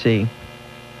 Let's see.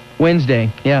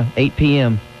 Wednesday. Yeah, 8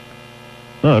 p.m.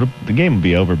 No, the game will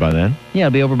be over by then. Yeah,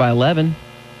 it'll be over by 11.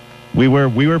 We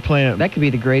were planning. That could be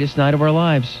the greatest night of our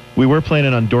lives. We were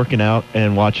planning on dorking out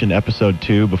and watching episode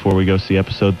 2 before we go see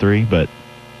episode 3, but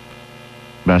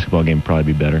basketball game would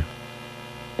probably be better.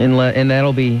 And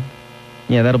that'll be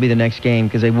the next game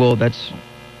because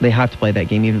they have to play that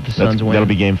game even if the Suns win. That'll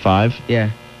be game 5? Yeah.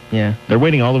 They're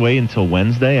waiting all the way until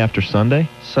Wednesday after Sunday?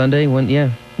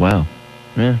 Yeah. Wow.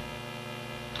 Yeah.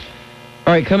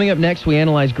 All right, coming up next, we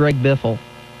analyze Greg Biffle.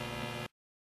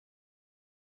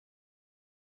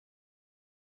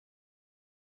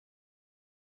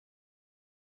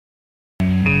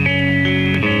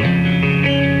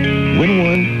 Win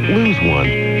one, lose one.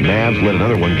 Mavs let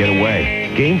another one get away.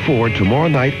 Game 4 tomorrow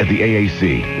night at the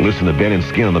AAC. Listen to Ben and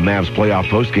Skin on the Mavs playoff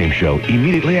postgame show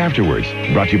immediately afterwards.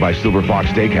 Brought to you by Silver Fox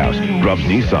Steakhouse, Grubbs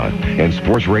Nissan, and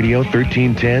Sports Radio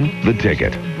 1310, The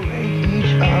Ticket.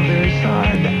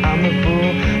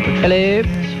 Hello.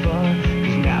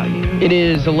 It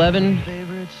is 11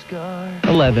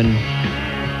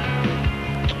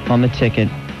 on The Ticket.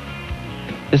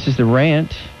 This is the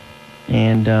Rant,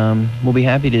 and we'll be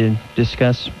happy to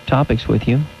discuss topics with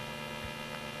you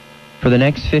for the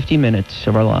next 50 minutes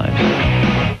of our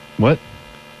lives. What?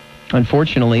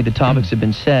 Unfortunately, the topics have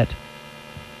been set.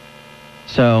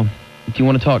 So, if you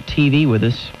want to talk TV with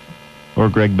us... Or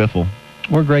Greg Biffle.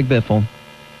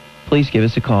 Please give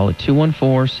us a call at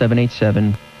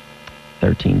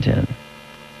 214-787-1310.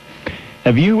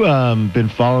 Have you been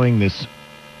following this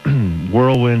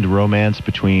whirlwind romance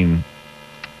between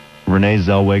Renee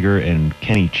Zellweger and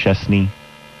Kenny Chesney?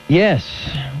 Yes,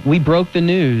 we broke the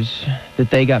news that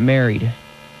they got married.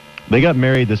 They got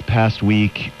married this past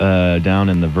week down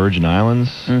in the Virgin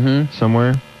Islands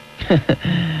somewhere.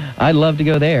 I'd love to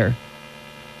go there.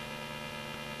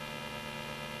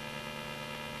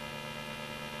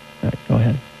 All right, go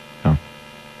ahead. Oh,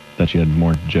 thought you had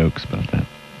more jokes about that.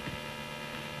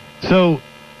 So,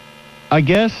 I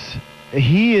guess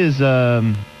he is,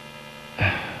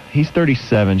 he's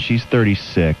 37, she's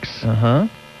 36. Uh-huh.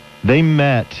 They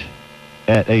met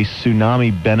at a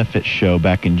tsunami benefit show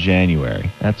back in January.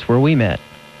 That's where we met.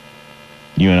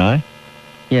 You and I?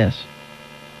 Yes.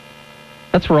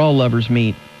 That's where all lovers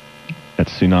meet. At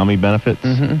tsunami benefits?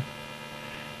 Mm-hmm.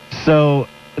 So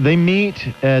they meet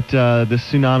at the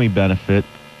tsunami benefit.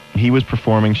 He was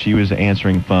performing, she was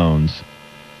answering phones.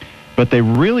 But they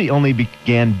really only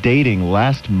began dating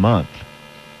last month.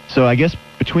 So I guess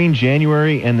between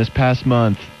January and this past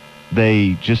month,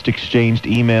 they just exchanged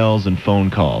emails and phone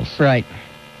calls. Right.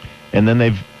 And then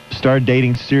they've started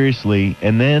dating seriously,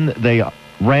 and then they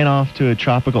ran off to a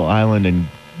tropical island and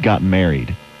got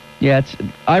married. Yeah,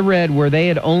 I read where they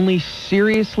had only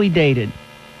seriously dated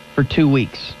for 2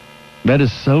 weeks. That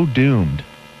is so doomed.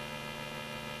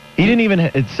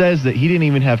 It says that he didn't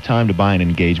even have time to buy an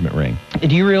engagement ring.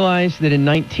 Do you realize that in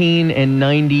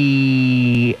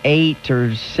 1998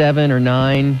 or 7 or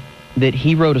 9 that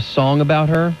he wrote a song about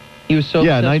her? He was so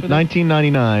obsessed with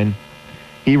 1999,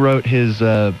 he wrote his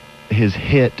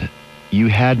hit, You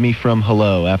Had Me From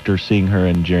Hello, after seeing her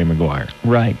in Jerry Maguire.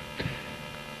 Right.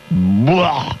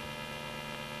 Blah.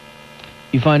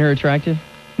 You find her attractive?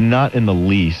 Not in the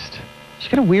least. She's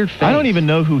got a weird face. I don't even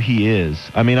know who he is.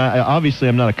 I mean, obviously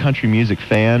I'm not a country music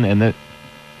fan, and that,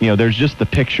 there's just the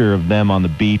picture of them on the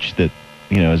beach that,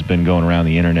 has been going around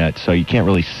the internet, so you can't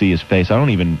really see his face. I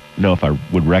don't even know if I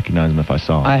would recognize him if I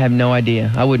saw him. I have no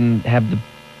idea. I wouldn't have the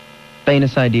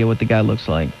faintest idea what the guy looks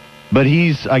like. But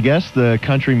he's, I guess, the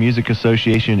Country Music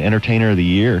Association Entertainer of the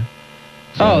Year.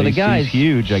 So the guy's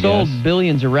huge, I sold guess.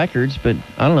 billions of records, but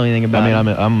I don't know anything about him.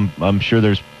 I mean, I'm sure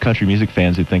there's country music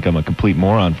fans who think I'm a complete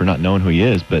moron for not knowing who he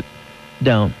is, but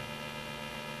don't.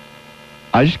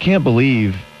 I just can't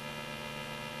believe.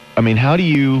 I mean, how do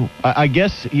you? I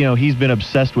guess he's been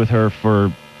obsessed with her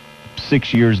for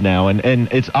 6 years now, and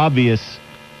it's obvious.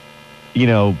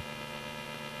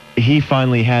 He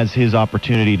finally has his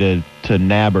opportunity to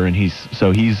nab her, and he's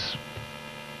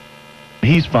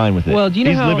fine with it. Well, do you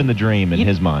know he's how, living the dream in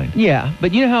his mind. Yeah,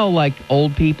 but you know how, like,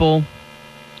 old people,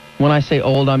 when I say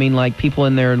old, I mean like people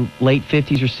in their late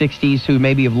 50s or 60s who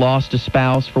maybe have lost a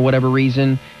spouse for whatever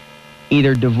reason,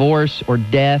 either divorce or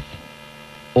death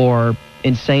or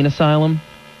insane asylum,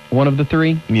 one of the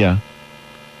three. Yeah.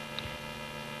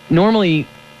 Normally,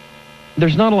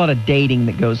 there's not a lot of dating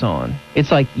that goes on.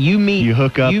 It's like you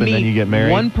hook up, and then you get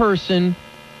married. One person,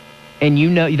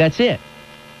 and that's it.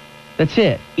 That's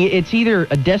it. It's either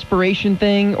a desperation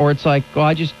thing, or it's like,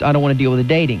 I don't want to deal with the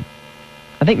dating.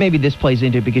 I think maybe this plays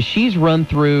into it because she's run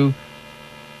through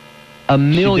a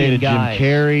million she dated guys. Jim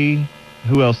Carrey.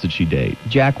 Who else did she date?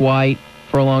 Jack White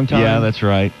for a long time. Yeah, that's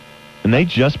right. And they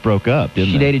just broke up, didn't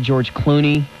they? She dated George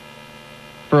Clooney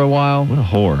for a while. What a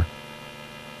whore.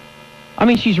 I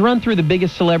mean, she's run through the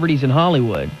biggest celebrities in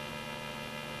Hollywood.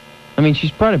 I mean,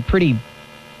 she's probably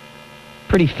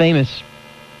pretty famous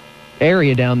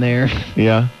area down there.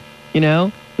 Yeah.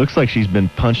 Looks like she's been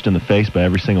punched in the face by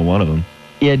every single one of them.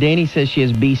 Yeah, Danny says she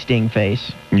has bee sting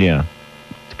face. Yeah.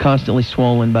 It's constantly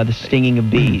swollen by the stinging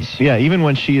of bees. Yeah, even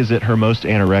when she is at her most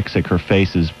anorexic, her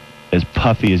face is as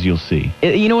puffy as you'll see.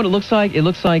 You know what it looks like? It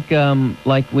looks like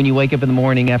when you wake up in the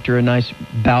morning after a nice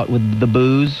bout with the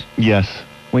booze. Yes.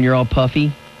 When you're all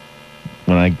puffy.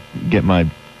 When I get my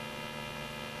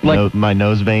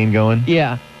nose vein going.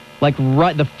 Yeah. Like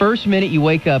right the first minute you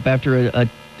wake up after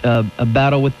a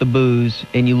battle with the booze,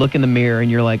 and you look in the mirror and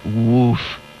you're like,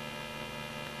 woof.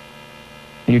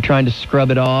 And you're trying to scrub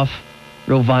it off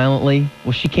real violently.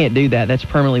 Well, she can't do that. That's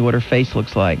permanently what her face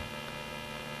looks like.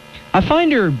 I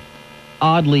find her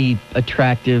oddly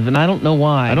attractive, and I don't know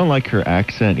why. I don't like her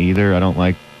accent either.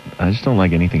 I just don't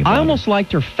like anything about I almost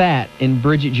liked her fat in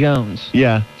Bridget Jones.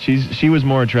 Yeah, she was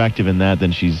more attractive in that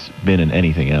than she's been in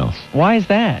anything else. Why is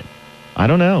that? I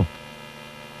don't know.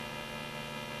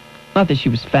 Not that she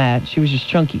was fat. She was just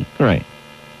chunky. Right.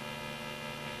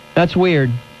 That's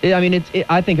weird. I mean,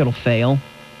 I think it'll fail.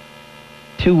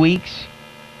 2 weeks?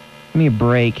 Give me a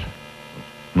break.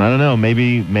 I don't know.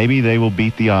 Maybe they will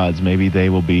beat the odds. Maybe they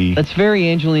will be... That's very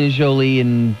Angelina Jolie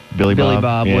and Billy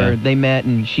Bob, yeah. Where they met,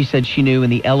 and she said she knew in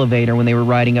the elevator when they were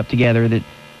riding up together that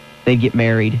they'd get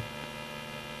married.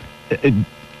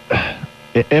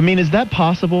 I mean, is that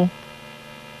possible?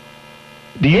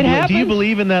 Do you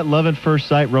believe in that love at first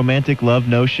sight, romantic love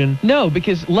notion? No,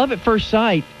 because love at first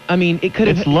sight, I mean, it could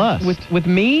have... It's lust. With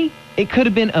me, it could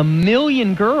have been a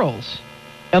million girls.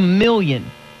 A million.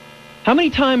 How many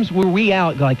times were we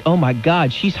out like, oh my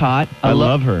God, she's hot. I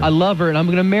love her. I love her, and I'm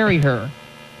going to marry her.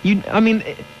 I mean,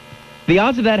 the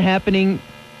odds of that happening,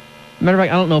 matter of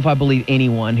fact, I don't know if I believe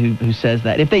anyone who says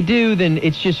that. If they do, then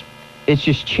it's just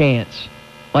chance.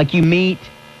 Like you meet,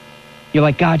 you're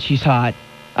like, God, she's hot.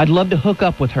 I'd love to hook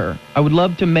up with her. I would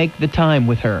love to make the time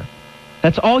with her.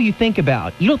 That's all you think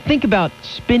about. You don't think about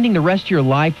spending the rest of your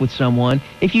life with someone.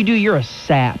 If you do, you're a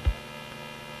sap.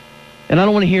 And I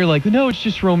don't want to hear like, no, it's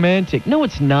just romantic. No,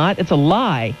 it's not. It's a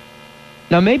lie.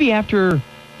 Now, maybe after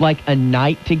like a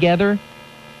night together,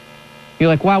 you're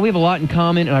like, wow, we have a lot in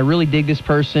common, and I really dig this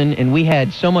person, and we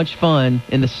had so much fun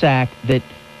in the sack that...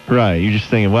 Right, you're just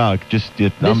thinking, wow, I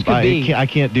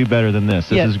can't do better than this.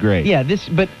 This is great. Yeah,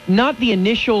 but not the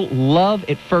initial love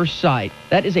at first sight.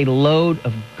 That is a load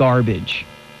of garbage.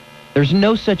 There's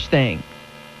no such thing.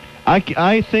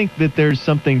 I think that there's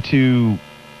something to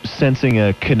sensing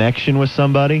a connection with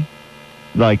somebody.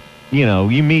 Like,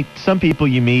 you meet some people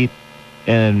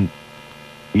and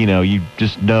you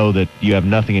just know that you have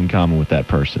nothing in common with that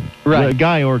person. Right.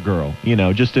 Guy or girl,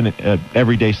 just in an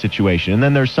everyday situation. And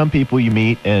then there's some people you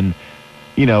meet and,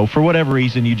 for whatever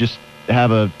reason, you just have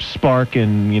a spark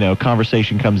and,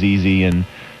 conversation comes easy and,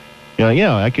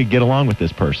 I could get along with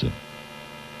this person.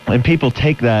 And people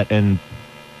take that and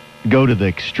go to the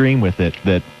extreme with it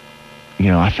that,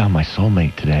 I found my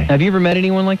soulmate today. Have you ever met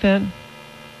anyone like that?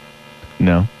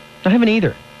 No. I haven't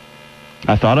either.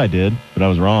 I thought I did, but I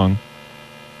was wrong.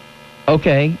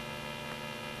 Okay.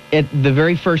 At the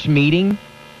very first meeting?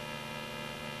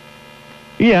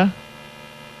 Yeah.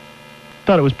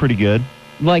 Thought it was pretty good.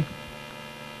 Like,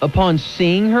 upon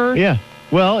seeing her? Yeah.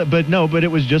 Well, but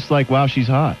it was just like, wow, she's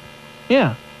hot.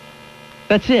 Yeah.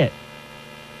 That's it.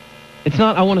 It's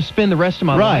not, I want to spend the rest of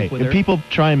my life with her. Right, and people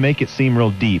try and make it seem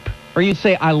real deep. Or you'd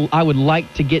say, I would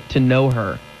like to get to know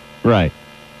her. Right.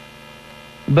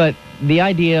 But the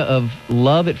idea of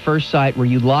love at first sight where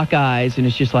you lock eyes and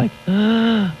it's just like,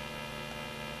 all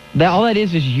that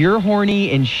is you're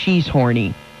horny and she's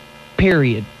horny.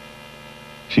 Period.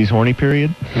 She's horny,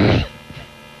 period?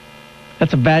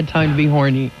 That's a bad time to be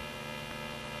horny.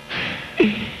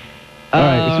 All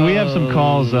right, so we have some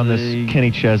calls on this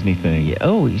Kenny Chesney thing. Yeah,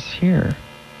 oh, he's here.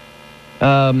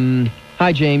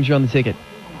 Hi, James. You're on the ticket.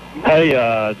 Hey,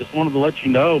 just wanted to let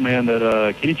you know, man,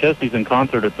 that Kenny Chesney's in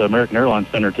concert at the American Airlines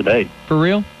Center today. For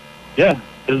real? Yeah,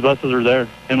 his buses are there.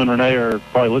 Him and Renee are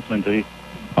probably listening to you.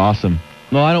 Awesome.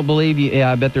 No, I don't believe you.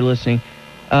 Yeah, I bet they're listening.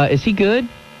 Is he good?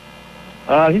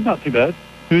 He's not too bad.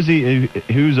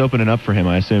 Who's opening up for him?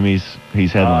 I assume he's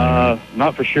headlining.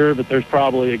 Not for sure, but there's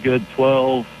probably a good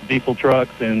 12 diesel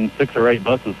trucks and 6 or 8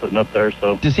 buses sitting up there.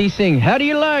 So. Does he sing "How Do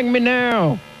You Like Me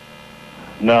Now"?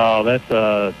 No, that's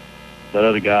that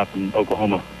other guy from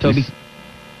Oklahoma. Toby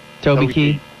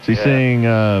Keith. Is he sing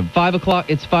 5 o'clock?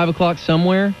 It's 5 o'clock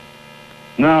somewhere.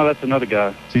 No, that's another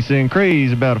guy. Is he sing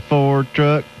 "Crazy About a Ford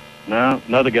Truck"? No,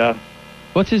 another guy.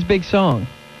 What's his big song?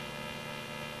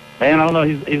 Man, I don't know.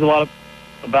 He's a lot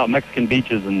about Mexican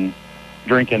beaches and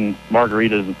drinking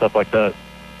margaritas and stuff like that.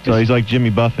 So he's like Jimmy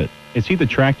Buffett. Is he the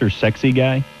tractor sexy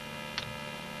guy?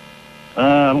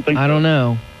 I don't think so. I don't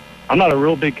know. I'm not a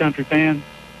real big country fan,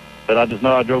 but I just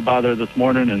know I drove by there this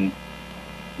morning and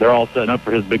they're all setting up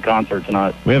for his big concert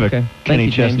tonight. We have a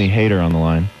Kenny Chesney hater on the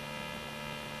line.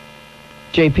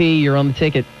 JP, you're on the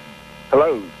ticket.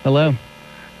 Hello. Hello.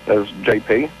 This is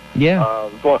JP. Yeah.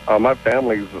 My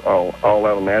family's all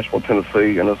out of Nashville,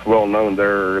 Tennessee, and it's well known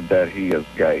there that he is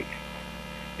gay.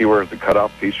 He wears the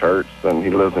cut-off T-shirts, and he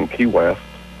lives in Key West.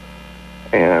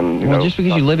 And just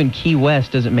because you live in Key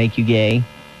West doesn't make you gay.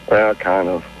 Well, kind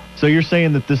of. So you're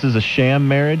saying that this is a sham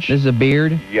marriage? This is a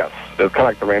beard? Yes. It's kind of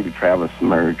like the Randy Travis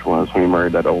marriage was when he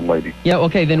married that old lady. Yeah,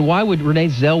 okay, then why would Renee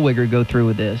Zellweger go through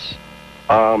with this?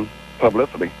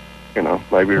 Publicity.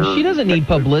 Maybe she doesn't need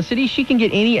publicity. She can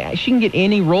get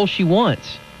any role she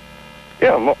wants.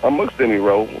 Yeah, almost any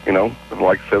role,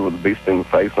 like I said, with the beast in the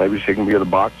face. Maybe she can be the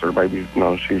boxer. Maybe,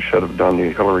 she should have done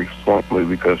the Hillary Swank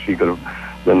movie because she could have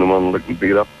been the one looking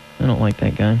beat up. I don't like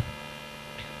that guy.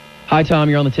 Hi, Tom.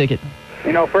 You're on the ticket.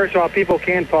 First of all, people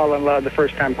can fall in love the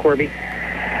first time, Corby.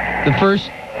 The first?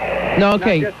 No,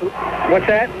 okay. What's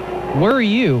that? Where are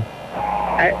you?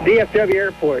 At DFW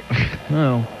Airport.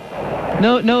 Oh.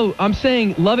 No, I'm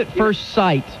saying love at first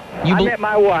sight. I met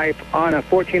my wife on a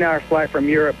 14-hour flight from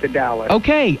Europe to Dallas.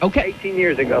 Okay. 18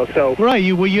 years ago, so... Right,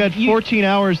 you had 14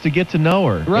 hours to get to know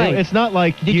her. Right. It's not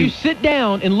like Did you sit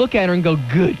down and look at her and go,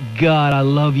 good God, I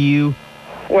love you?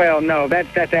 Well, no,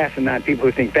 that's asinine, people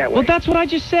who think that way. Well, that's what I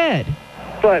just said.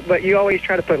 But you always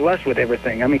try to put lust with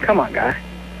everything. I mean, come on, guy.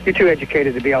 You're too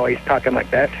educated to be always talking like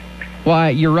that. Why,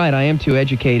 you're right. I am too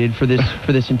educated for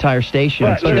this entire station.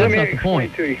 But so let that's me not the explain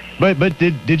point. to you. But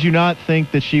did you not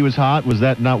think that she was hot? Was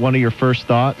that not one of your first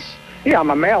thoughts? Yeah, I'm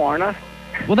a male, aren't I?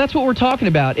 Well, that's what we're talking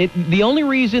about. The only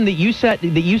reason that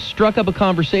you struck up a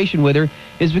conversation with her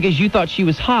is because you thought she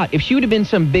was hot. If she would have been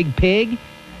some big pig,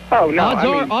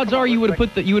 odds are you would have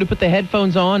put the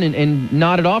headphones on and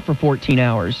nodded off for 14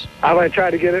 hours. I would have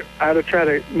tried to get it. I would try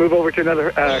to move over to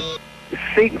another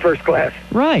seat in first class.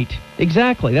 Right.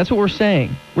 Exactly. That's what we're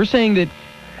saying. We're saying that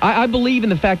I believe in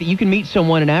the fact that you can meet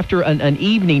someone and after an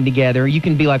evening together, you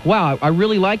can be like, wow, I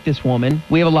really like this woman.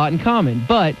 We have a lot in common.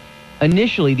 But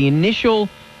initially, the initial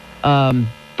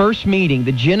first meeting,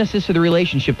 the genesis of the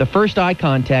relationship, the first eye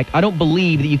contact, I don't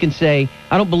believe that you can say,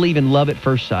 I don't believe in love at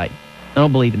first sight. I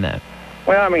don't believe in that.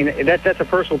 Well, I mean, that's a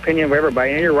personal opinion of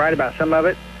everybody, and you're right about some of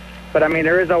it. But, I mean,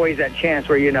 there is always that chance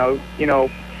where,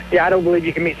 I don't believe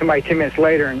you can meet somebody 10 minutes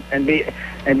later and be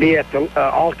at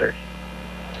the altar.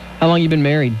 How long you been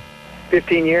married?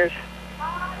 15 years.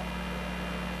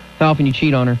 How often you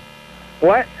cheat on her?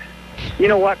 What? You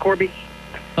know what, Corby?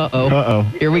 Uh-oh.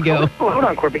 Here we go. Hold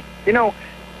on, Corby.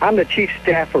 I'm the chief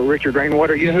staff for Richard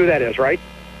Rainwater. You know who that is, right?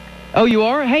 Oh, you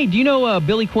are? Hey, do you know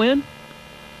Billy Quinn?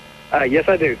 Yes,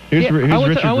 I do. Who's Richard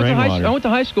Rainwater? I went to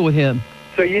high school with him.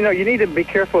 So, you need to be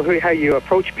careful how you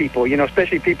approach people,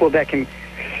 especially people that can...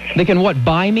 They can what,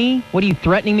 buy me? What, are you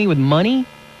threatening me with money?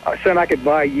 Son, I could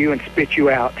buy you and spit you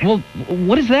out. Well,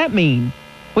 what does that mean?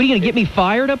 What, are you going to get me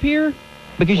fired up here?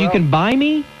 Because you can buy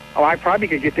me? Oh, I probably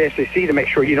could get the FCC to make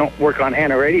sure you don't work on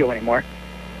Hannah Radio anymore.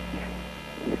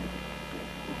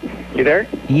 You there?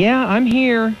 Yeah, I'm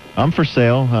here. I'm for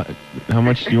sale. How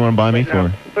much do you want to buy me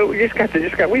for? But we just got to, you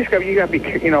got to be,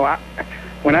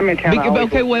 when I'm in town.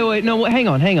 Okay, wait, no, hang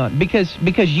on. Because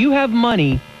you have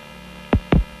money.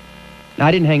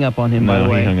 I didn't hang up on him, by the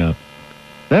way. No, he hung up.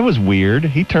 That was weird.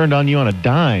 He turned on you on a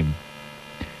dime.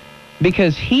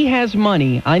 Because he has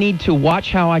money, I need to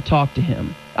watch how I talk to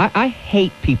him. I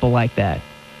hate people like that.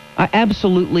 I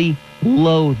absolutely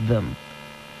loathe them.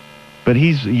 But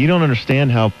you don't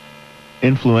understand how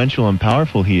influential and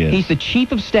powerful he is. He's the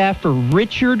chief of staff for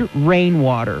Richard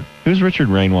Rainwater. Who's Richard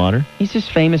Rainwater? He's this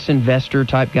famous investor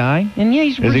type guy. And yeah,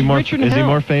 he's Is he richer than Is he hell.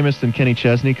 more famous than Kenny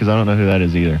Chesney? Because I don't know who that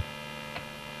is either.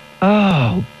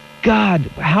 Oh, God.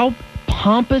 How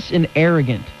pompous and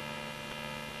arrogant.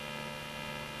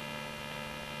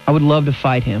 I would love to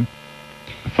fight him.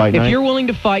 Fight night? If you're willing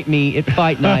to fight me at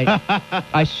fight night,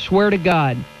 I swear to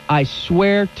God, I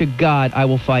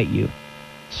will fight you.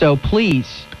 So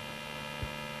please,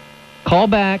 call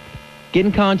back, get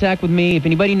in contact with me. If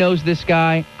anybody knows this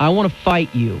guy, I want to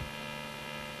fight you.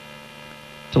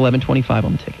 It's 11:25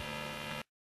 on the ticket.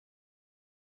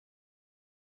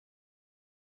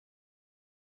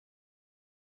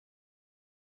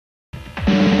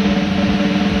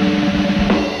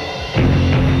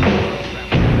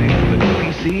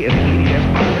 And the EDS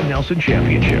Byron Nelson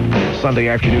Championship. Sunday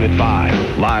afternoon at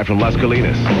 5, live from Las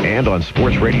Colinas, and on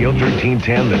Sports Radio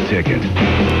 1310 The Ticket.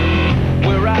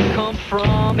 Where I come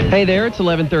from. Hey there, it's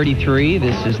 11:33.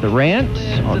 This is The Rant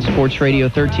on Sports Radio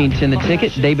 1310 The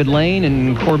Ticket. David Lane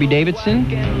and Corby Davidson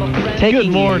taking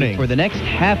Good morning. you for the next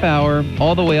half hour,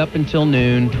 all the way up until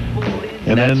noon.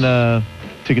 And then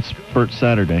Ticket Spurt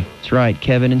Saturday. That's right.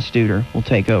 Kevin and Studer will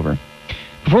take over.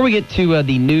 Before we get to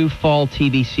the new fall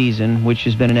TV season, which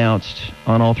has been announced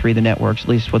on all three of the networks, at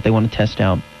least what they want to test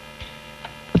out,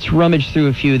 let's rummage through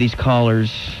a few of these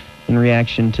callers in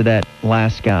reaction to that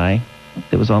last guy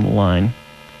that was on the line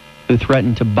who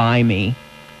threatened to buy me.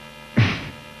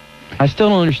 I still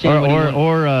don't understand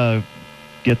or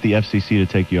get the FCC to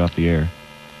take you off the air.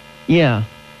 Yeah.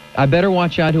 I better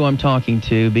watch out who I'm talking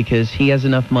to because he has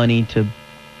enough money to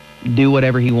do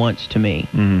whatever he wants to me.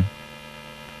 Mm-hmm.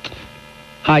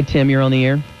 Hi, Tim. You're on the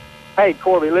air. Hey,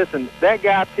 Corby, listen, that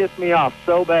guy pissed me off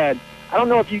so bad. I don't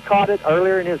know if you caught it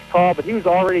earlier in his call, but he was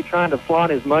already trying to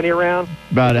flaunt his money around.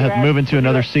 About moving to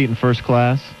another seat in first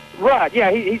class? Right,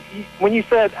 yeah. He when you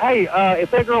said, hey,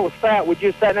 if that girl was fat, would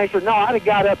you have sat next to her? No, I'd have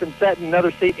got up and sat in another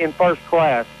seat in first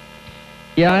class.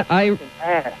 Yeah,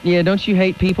 yeah, don't you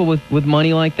hate people with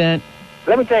money like that?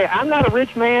 Let me tell you, I'm not a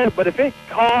rich man, but if it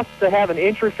costs to have an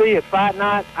entry fee at fight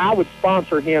night, I would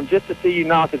sponsor him just to see you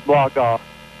knock his block off.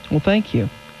 Well, thank you.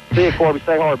 See you, Corby.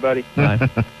 Stay hard, buddy. Bye.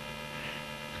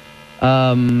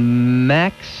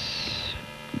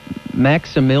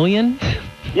 Maximilian?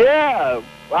 Yeah,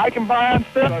 I can buy him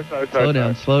still.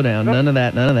 Slow down. None of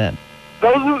that.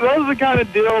 Those are the kind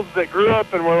of deals that grew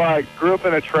up in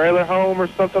a trailer home or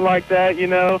something like that, you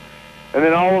know, and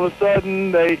then all of a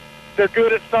sudden they're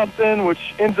good at something,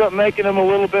 which ends up making them a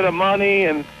little bit of money,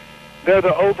 and they're the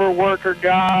overworker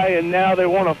guy, and now they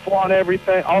want to flaunt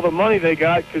everything, all the money they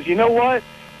got, because you know what?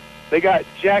 They got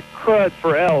jack crud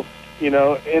for else, you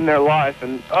know, in their life,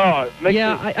 and it makes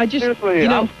I just seriously,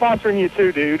 I'm sponsoring you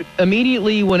too, dude.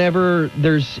 Immediately, whenever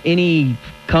there's any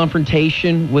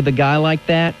confrontation with a guy like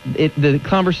that, the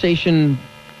conversation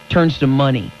turns to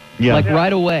money. Yeah.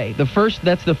 Right away.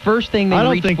 That's the first thing they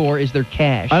reach for is their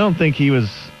cash. I don't think he was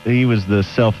the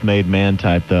self-made man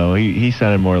type though. He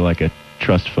sounded more like a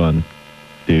trust fund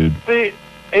dude. See,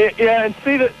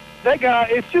 that guy,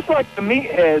 it's just like the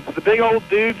meatheads, the big old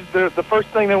dudes, the first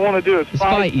thing they want to do is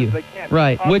fight you. They can't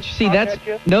right. talk, Which, see,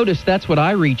 that's what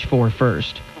I reach for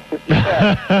first.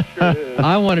 Yeah, sure is.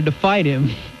 I wanted to fight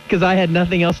him because I had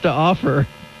nothing else to offer.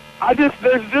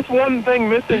 There's just one thing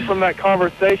missing from that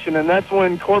conversation, and that's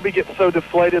when Corby gets so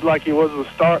deflated like he was with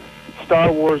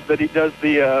Star Wars that he does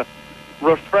the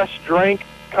refresh drink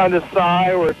kind of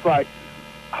sigh where it's like,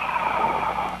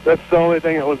 that's the only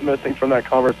thing that was missing from that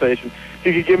conversation. If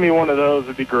you could give me one of those,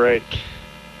 it'd be great.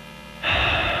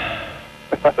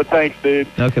 Thanks, dude.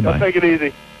 Okay, bye. Take it easy.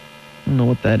 I don't know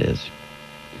what that is.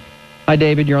 Hi,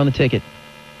 David. You're on the ticket.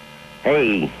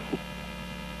 Hey.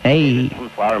 From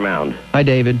Flower Mound. Hi,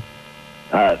 David.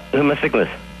 Who am I speaking with?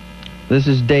 This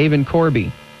is Dave and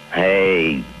Corby.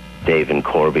 Hey, Dave and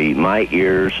Corby. My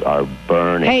ears are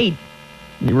burning. Hey.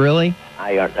 Really?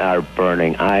 Are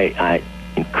burning. I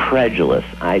incredulous.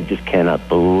 I just cannot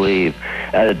believe.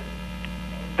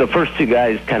 The first two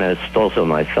guys kind of stole some of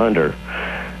my thunder.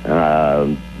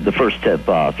 the first tip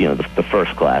off, the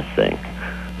first class thing.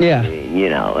 Yeah.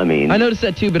 I mean, I noticed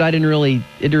that too, but it really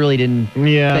didn't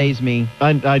faze me.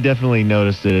 I definitely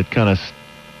noticed it. It kind of,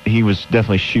 he was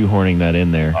definitely shoehorning that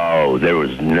in there. Oh, there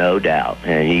was no doubt.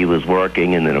 And he was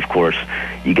working, and then, of course,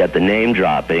 you got the name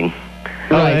dropping.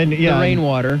 Right, the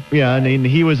rainwater. Yeah, and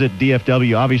he was at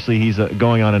DFW. Obviously, he's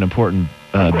going on an important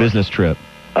business trip.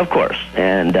 Of course.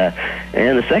 And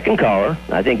the second caller,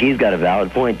 I think he's got a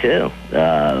valid point, too.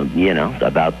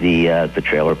 About the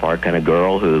trailer park kind of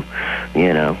girl who,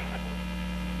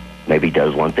 maybe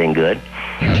does one thing good.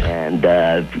 And,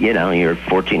 you're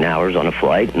 14 hours on a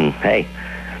flight, and, hey,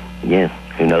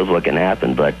 who knows what can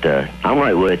happen. But I'm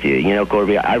right with you.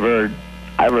 Corby, I've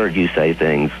heard you say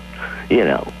things,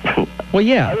 Well,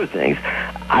 yeah. Other things.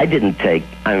 I didn't take,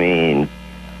 I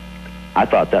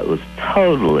thought that was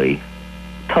totally,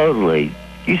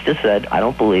 you just said, I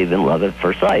don't believe in love at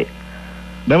first sight.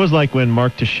 That was like when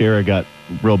Mark Teixeira got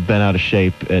real bent out of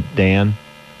shape at Dan.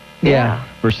 Yeah.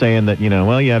 For saying that, you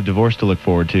have divorce to look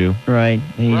forward to. Right.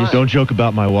 And you just don't joke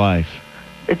about my wife.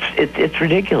 It's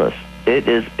ridiculous.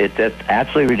 It's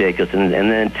absolutely ridiculous. And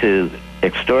then to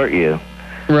extort you.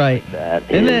 Right.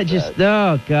 Isn't that just,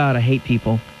 oh, God, I hate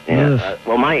people. Yeah.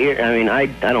 Well, my ear, I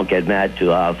don't get mad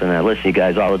too often. I listen to you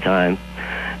guys all the time.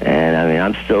 And,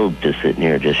 I'm still just sitting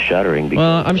here just shuddering. Because,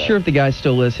 well, I'm sure if the guy's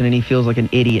still listening, he feels like an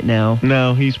idiot now.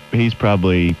 No, he's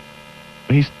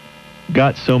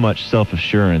got so much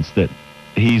self-assurance that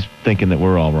he's thinking that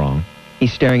we're all wrong.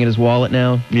 He's staring at his wallet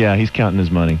now? Yeah, he's counting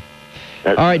his money.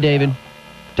 All right, David.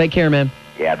 Take care, man.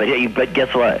 Yeah, but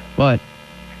guess what? What?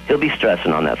 He'll be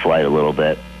stressing on that flight a little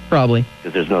bit. Probably.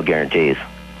 Because there's no guarantees.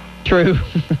 True.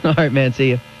 All right, man. See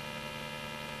you.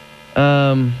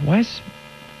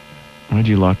 Why'd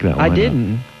you lock that one? I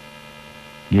didn't.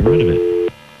 Get rid of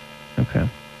it. Okay.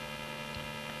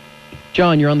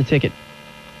 John, you're on the ticket.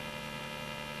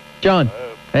 John.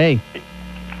 Hey.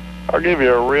 I'll give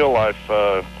you a real-life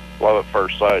love at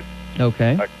first sight.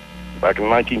 Okay. Back in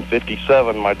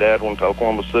 1957, my dad went to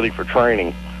Oklahoma City for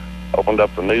training. Opened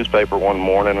up the newspaper one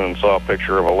morning and saw a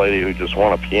picture of a lady who just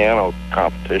won a piano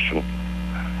competition.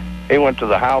 He went to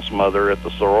the house mother at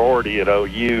the sorority at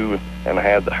OU and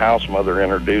had the house mother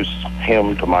introduce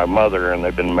him to my mother, and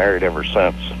they've been married ever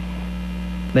since.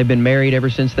 They've been married ever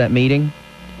since that meeting?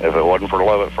 If it wasn't for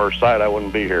love at first sight, I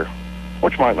wouldn't be here,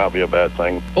 which might not be a bad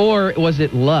thing. Or was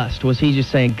it lust? Was he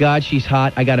just saying, God, she's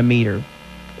hot, I got to meet her?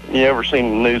 You ever seen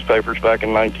the newspapers back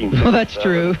in 1957? Well, that's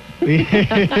true.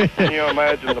 Can you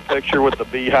imagine the picture with the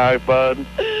beehive bud?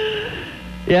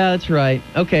 Yeah, that's right.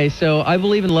 Okay, so I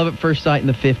believe in love at first sight in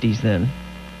the 50s then.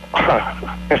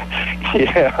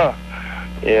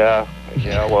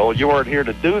 Yeah, well, you weren't here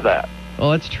to do that.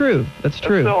 Well, that's true. That's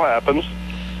true. It still happens.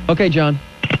 Okay, John.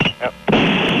 Yep.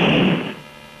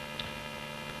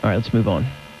 All right, let's move on.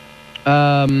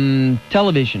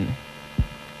 Television.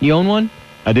 You own one?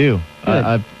 I do.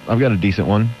 I've got a decent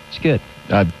one. It's good.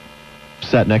 I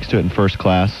sat next to it in first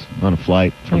class on a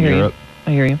flight from Europe.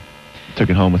 I hear you. Took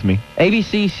it home with me.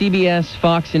 ABC, CBS,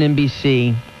 Fox, and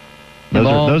NBC.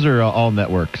 Those are all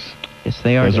networks. Yes,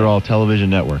 they are. Those are all television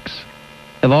networks.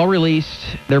 Have all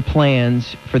released their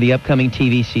plans for the upcoming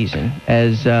TV season.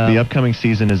 The upcoming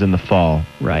season is in the fall.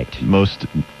 Right. Most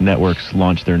networks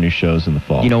launch their new shows in the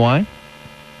fall. You know why?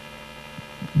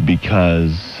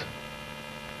 Because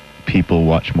people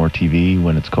watch more TV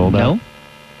when it's cold out? No.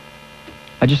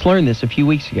 I just learned this a few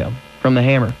weeks ago from the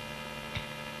Hammer.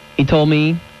 He told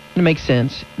me, it makes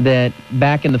sense, that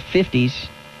back in the 50s,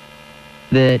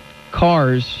 that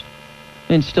cars,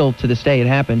 and still to this day it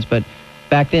happens, but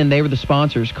back then they were the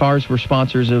sponsors. Cars were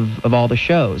sponsors of all the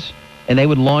shows, and they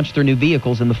would launch their new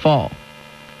vehicles in the fall.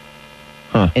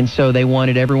 Huh. And so they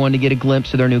wanted everyone to get a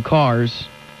glimpse of their new cars,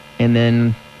 and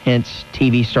then hence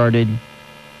TV started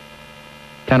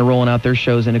kind of rolling out their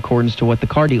shows in accordance to what the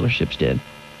car dealerships did,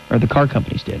 or the car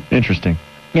companies did. Interesting.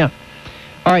 Yeah.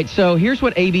 All right, so here's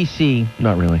what ABC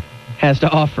Not really. has to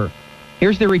offer.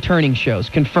 Here's their returning shows,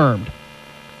 confirmed.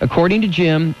 According to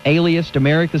Jim, Aliased,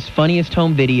 America's Funniest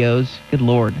Home Videos. Good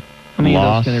Lord. How many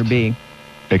Lost, of those can there be?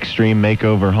 Extreme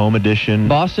Makeover Home Edition.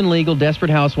 Boston Legal,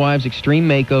 Desperate Housewives, Extreme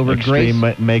Makeover, Extreme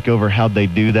Makeover, How'd They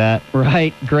Do That?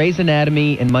 Right, Grey's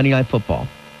Anatomy, and Monday Night Football.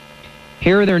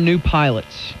 Here are their new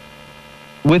pilots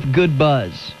with good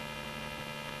buzz.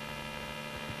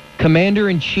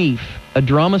 Commander-in-Chief, a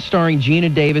drama starring Gina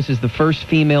Davis as the first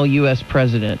female U.S.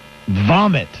 president.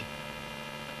 Vomit.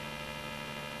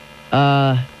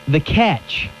 The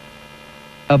Catch,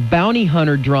 a bounty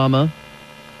hunter drama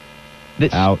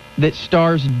that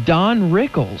stars Don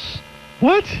Rickles.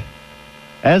 What?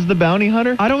 As the bounty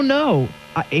hunter? I don't know.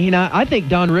 I think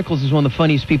Don Rickles is one of the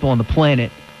funniest people on the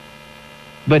planet.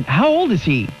 But how old is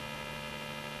he?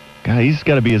 God, he's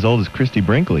got to be as old as Christy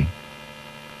Brinkley.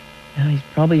 Yeah, he's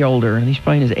probably older. He's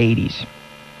probably in his 80s.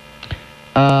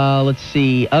 Let's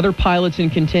see. Other pilots in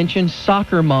contention.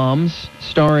 Soccer Moms,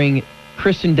 starring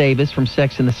Kristen Davis from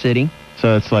Sex and the City.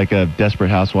 So it's like a Desperate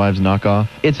Housewives knockoff?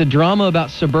 It's a drama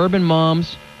about suburban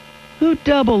moms who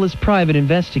double as private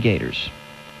investigators.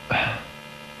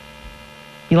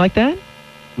 You like that?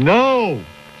 No!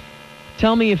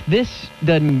 Tell me if this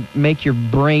doesn't make your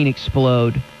brain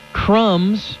explode.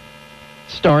 Crumbs,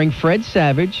 starring Fred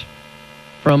Savage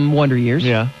from Wonder Years.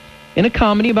 Yeah. In a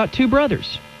comedy about two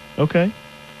brothers. Okay.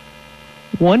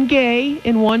 One gay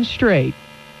and one straight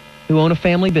who own a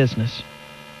family business.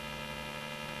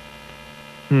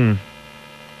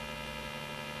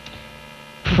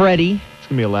 Freddie. It's going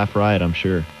to be a laugh riot, I'm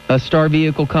sure. A star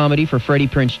vehicle comedy for Freddie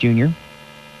Prinze Jr.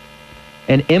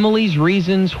 And Emily's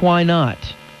Reasons Why Not,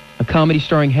 a comedy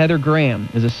starring Heather Graham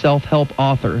as a self-help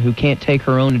author who can't take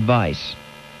her own advice.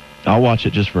 I'll watch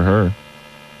it just for her.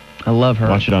 I love her.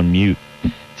 Watch it on mute.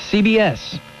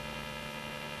 CBS.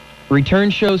 Return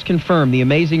shows confirmed. The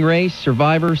Amazing Race,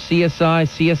 Survivor, CSI,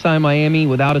 CSI Miami,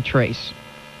 Without a Trace.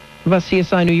 What about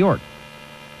CSI New York?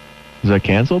 Is that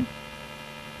canceled?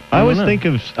 I always think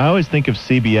of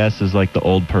CBS as like the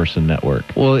old person network.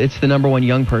 Well, it's the #1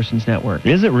 young person's network.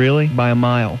 Is it really? By a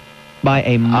mile. By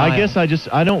a mile. I guess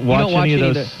I don't watch any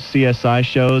of those CSI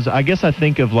shows. I guess I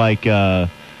think of like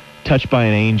Touched by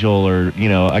an Angel, or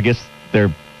I guess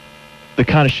they're the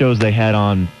kind of shows they had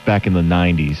on back in the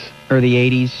 90s or the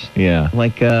 80s. Yeah.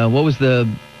 Like what was the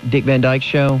Dick Van Dyke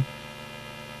show?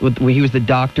 Where he was the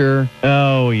doctor.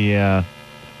 Oh yeah.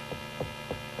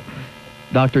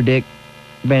 Dr. Dick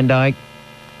Van Dyke.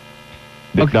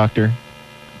 Doctor?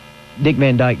 Dick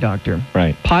Van Dyke Doctor.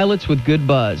 Right. Pilots with Good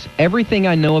Buzz. Everything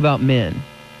I Know About Men.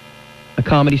 A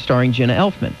comedy starring Jenna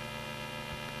Elfman.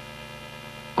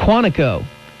 Quantico.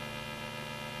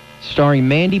 Starring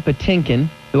Mandy Patinkin,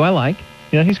 who I like.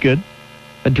 Yeah, he's good.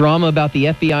 A drama about the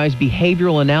FBI's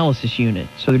Behavioral Analysis Unit.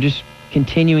 So they're just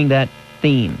continuing that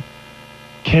theme.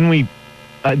 Can we...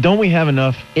 don't we have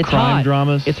enough crime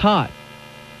dramas? It's hot.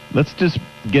 Let's just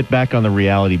get back on the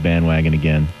reality bandwagon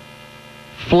again.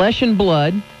 Flesh and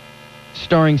Blood,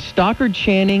 starring Stockard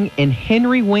Channing and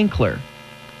Henry Winkler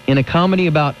in a comedy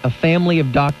about a family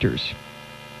of doctors.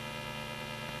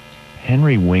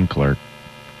 Henry Winkler.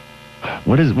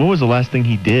 What was the last thing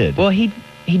he did? Well, he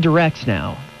directs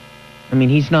now. I mean,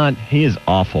 he's not... He is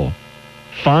awful.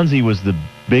 Fonzie was the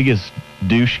biggest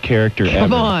douche character ever.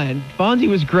 Come on. Fonzie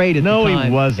was great at the time. No, he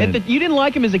wasn't. You didn't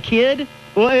like him as a kid?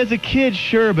 Well, as a kid,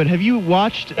 sure, but have you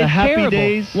watched Happy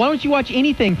Days? Why don't you watch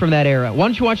anything from that era? Why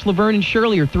don't you watch Laverne and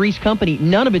Shirley or Three's Company?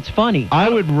 None of it's funny. I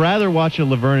would rather watch a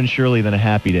Laverne and Shirley than a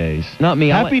Happy Days. Not me.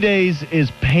 Happy Days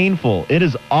is painful. It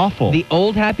is awful. The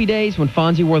old Happy Days when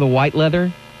Fonzie wore the white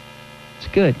leather, it's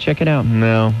good. Check it out.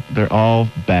 No, they're all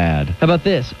bad. How about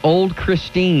this? Old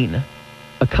Christine,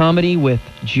 a comedy with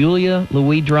Julia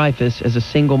Louis-Dreyfus as a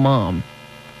single mom.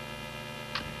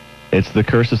 It's the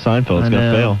curse of Seinfeld. It's going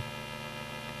to fail.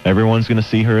 Everyone's going to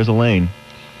see her as Elaine.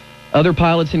 Other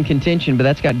pilots in contention, but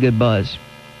that's got good buzz.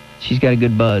 She's got a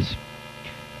good buzz.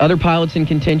 Other pilots in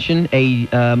contention,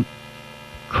 a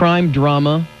crime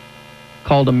drama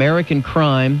called American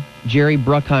Crime, Jerry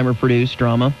Bruckheimer produced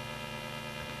drama,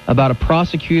 about a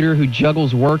prosecutor who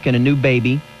juggles work and a new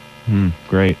baby.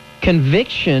 Great.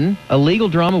 Conviction, a legal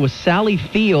drama with Sally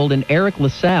Field and Eric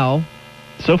LaSalle.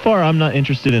 So far, I'm not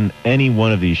interested in any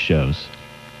one of these shows.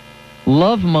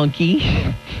 Love Monkey,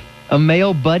 a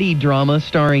male buddy drama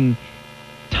starring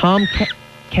Tom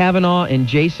Cavanaugh and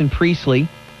Jason Priestley.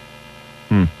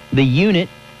 The Unit.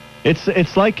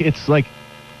 It's like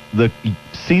the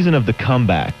season of The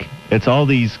Comeback. It's all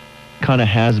these kind of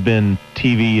has-been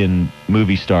TV and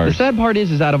movie stars. The sad part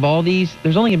is out of all these,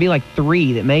 there's only going to be like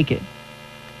 3 that make it.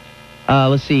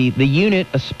 Let's see. The Unit,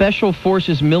 a Special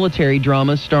Forces military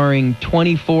drama starring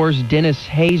 24's Dennis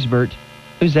Haysbert.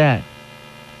 Who's that?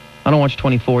 I don't watch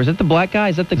 24. Is that the black guy?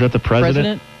 Is that the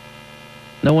president?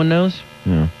 No one knows?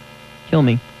 Yeah. Kill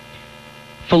me.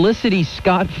 Felicity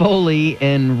Scott Foley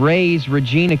and Ray's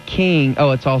Regina King.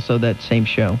 Oh, it's also that same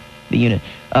show, The Unit.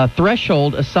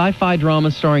 Threshold, a sci-fi drama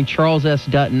starring Charles S.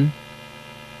 Dutton.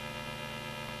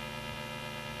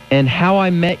 And How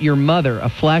I Met Your Mother, a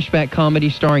flashback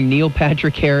comedy starring Neil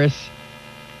Patrick Harris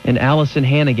and Allison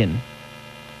Hannigan.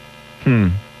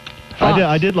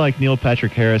 I did like Neil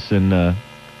Patrick Harris and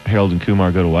Harold and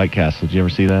Kumar Go to White Castle. Did you ever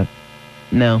see that?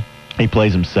 No. He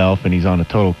plays himself, and he's on a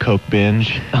total coke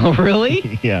binge. Oh,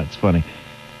 really? Yeah, it's funny.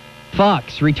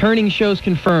 Fox, returning shows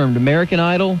confirmed. American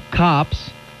Idol, Cops.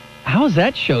 How is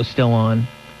that show still on?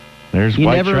 There's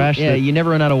white trash. Yeah, you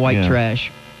never run out of white Yeah.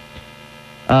 trash.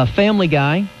 Family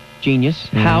Guy, genius.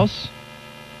 Mm-hmm. House,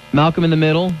 Malcolm in the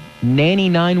Middle, Nanny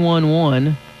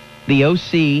 911, The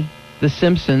OC, The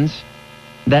Simpsons,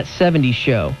 That 70s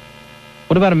Show.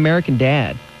 What about American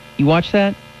Dad? You watch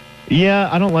that? Yeah,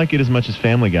 I don't like it as much as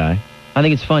Family Guy. I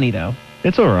think it's funny, though.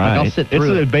 It's all right. I'll sit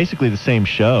through it's it. basically the same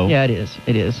show. Yeah, it is.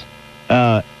 It is.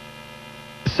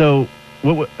 So,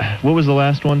 what was the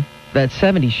last one? That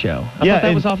 70s Show. I thought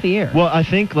that was off the air. Well, I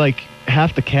think like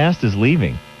half the cast is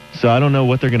leaving, so I don't know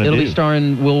what they're going to do. It'll be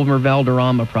starring Wilmer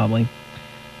Valderrama, probably.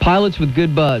 Pilots with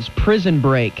Good Buzz. Prison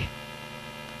Break.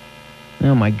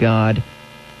 Oh, my God.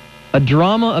 A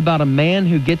drama about a man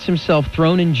who gets himself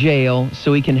thrown in jail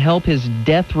so he can help his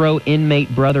death row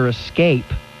inmate brother escape.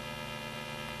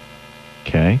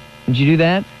 Okay. Did you do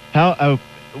that? How?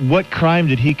 What crime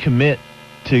did he commit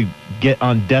to get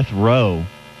on death row?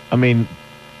 I mean,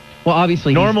 well,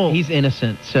 obviously he's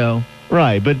innocent, so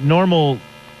right. But normal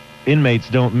inmates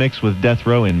don't mix with death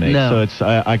row inmates, No. so it's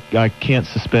I can't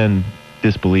suspend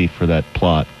disbelief for that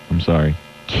plot. I'm sorry.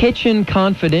 Kitchen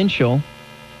Confidential.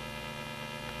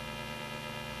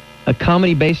 A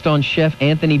comedy based on Chef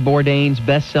Anthony Bourdain's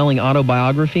best-selling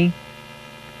autobiography.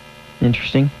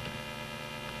 Interesting.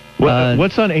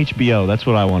 What's on HBO? That's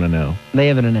what I want to know. They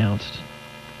haven't announced.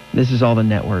 This is all the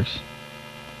networks.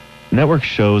 Network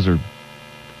shows are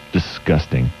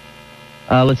disgusting.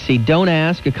 Let's see. Don't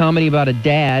Ask, a comedy about a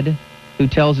dad who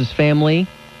tells his family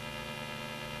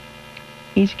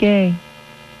he's gay.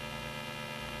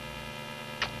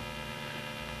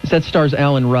 That stars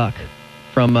Alan Ruck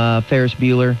from Ferris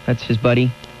Bueller. That's his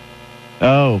buddy.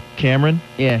 Oh, Cameron?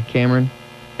 Yeah, Cameron.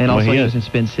 And Well, also he he is. was in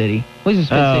Spin City. Well, he was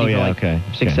in Spin City for like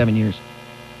 6-7 years.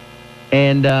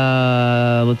 And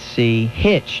let's see.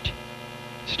 Hitched,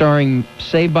 starring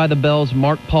Saved by the Bell's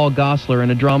Mark Paul Gosselaar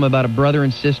in a drama about a brother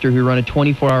and sister who run a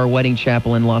 24-hour wedding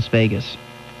chapel in Las Vegas.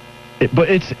 But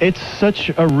it's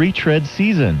such a retread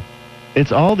season.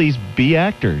 It's all these B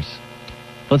actors.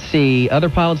 Let's see. Other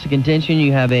pilots of contention.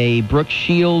 You have a Brooke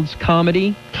Shields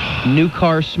comedy, New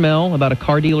Car Smell, about a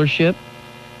car dealership.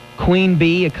 Queen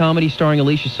Bee, a comedy starring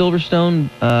Alicia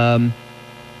Silverstone.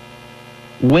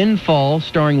 Windfall,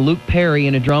 starring Luke Perry,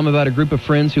 in a drama about a group of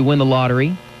friends who win the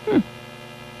lottery.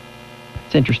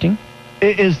 It's interesting.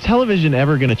 Is television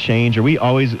ever going to change? We're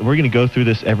going to go through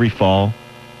this every fall?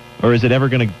 Or is it ever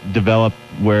going to develop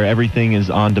where everything is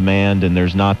on demand and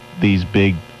there's not these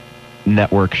big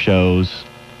network shows?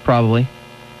 Probably.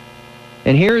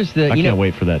 And here's the... I can't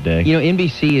wait for that day. You know,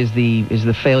 NBC is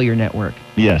the failure network.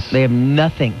 Yes. They have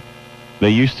nothing. They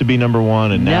used to be number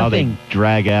one, and now they Nothing.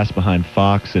 drag ass behind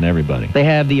Fox and everybody. They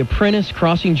have The Apprentice,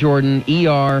 Crossing Jordan,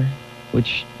 ER,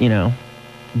 which,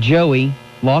 Joey,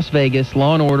 Las Vegas,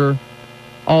 Law & Order,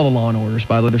 all the Law & Orders,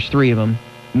 by the way, there's 3 of them.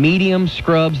 Medium,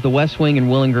 Scrubs, The West Wing, and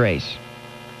Will and Grace.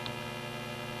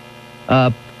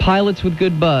 Pilots with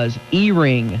Good Buzz,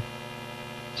 E-Ring,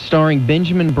 starring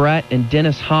Benjamin Bratt and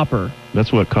Dennis Hopper.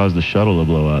 That's what caused the shuttle to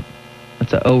blow up.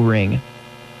 That's a O-ring.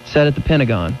 Set at the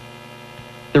Pentagon.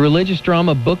 The religious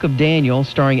drama Book of Daniel,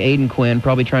 starring Aidan Quinn,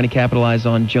 probably trying to capitalize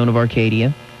on Joan of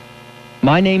Arcadia.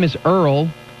 My Name is Earl,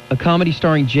 a comedy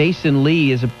starring Jason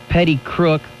Lee as a petty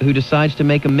crook who decides to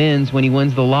make amends when he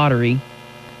wins the lottery.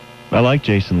 I like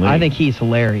Jason Lee. I think he's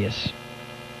hilarious.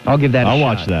 I'll give that a shot. I'll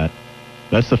watch that.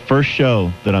 That's the first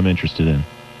show that I'm interested in.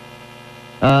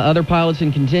 Other pilots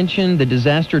in contention, the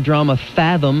disaster drama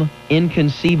Fathom,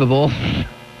 Inconceivable.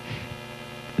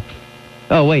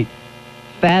 Oh, wait.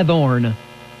 Fathorn.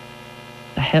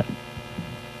 The hell?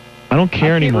 I don't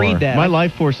care I can't anymore. read that. My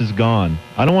life force is gone.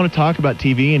 I don't want to talk about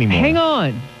TV anymore. Hang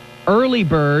on. Early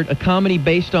Bird, a comedy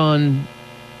based on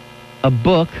a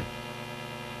book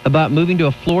about moving to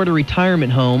a Florida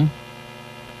retirement home.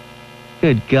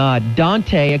 Good God.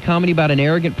 Dante, a comedy about an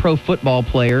arrogant pro football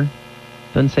player.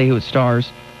 Doesn't say who it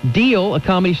stars. Deal, a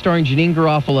comedy starring Janine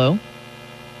Garofalo,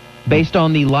 based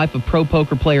on the life of pro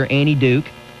poker player Annie Duke.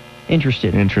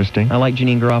 Interesting. I like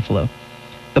Janine Garofalo.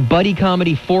 The buddy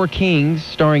comedy Four Kings,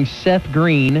 starring Seth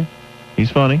Green. He's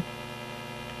funny.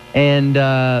 And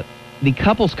the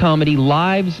couples comedy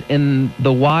Lives and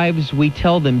the Wives We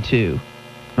Tell Them To.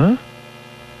 Huh?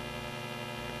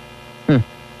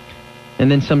 And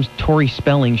then some Tori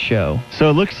Spelling show. So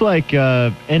it looks like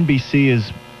NBC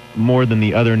is more than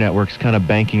the other networks kind of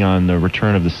banking on the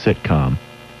return of the sitcom.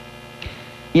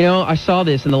 You know, I saw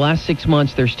this in the last 6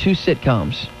 months. There's 2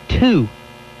 sitcoms. 2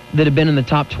 that have been in the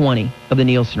top 20 of the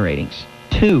Nielsen ratings.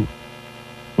 2.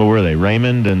 What were they?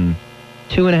 Raymond and...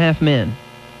 2.5 Men.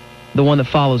 The one that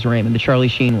follows Raymond, the Charlie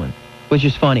Sheen one, which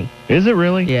is funny. Is it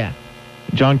really? Yeah.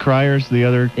 John Cryer's the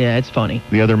other. Yeah, it's funny.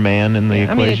 The other man in the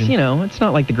equation. I mean, it's it's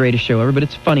not like the greatest show ever, but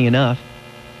it's funny enough.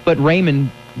 But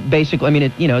Raymond, basically, I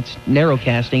mean, it's narrow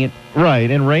casting it.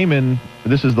 Right, and Raymond.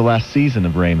 This is the last season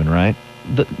of Raymond, right?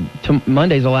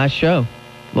 Monday's the last show.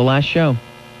 The last show.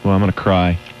 Well, I'm gonna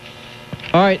cry.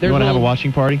 All right, you want to have a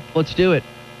watching party? Let's do it.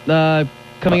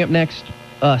 Coming up next,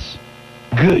 us.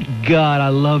 Good God, I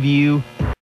love you.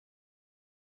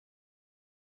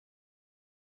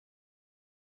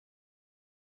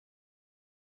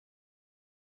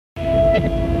 The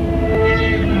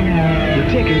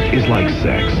ticket is like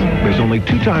sex. There's only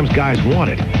 2 times guys want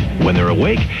it: when they're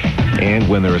awake and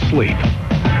when they're asleep.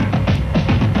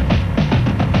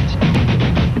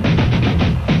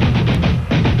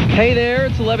 Hey there,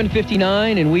 it's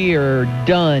 11:59 and we are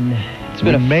done. It's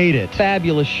been made it.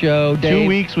 Fabulous show, Dave. 2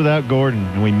 weeks without Gordon,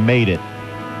 and we made it.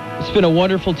 It's been a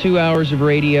wonderful 2 hours of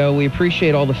radio. We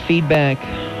appreciate all the feedback,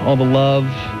 all the love,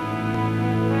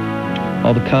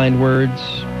 all the kind words,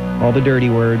 all the dirty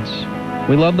words.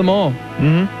 We love them all.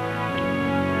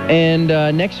 Mm-hmm. And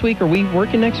next week, are we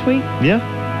working next week? Yeah.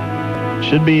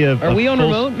 Should be a. Are we on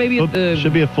remote? Maybe at the.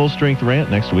 Should be a full-strength Rant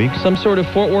next week. Some sort of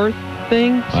Fort Worth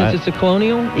thing, since it's a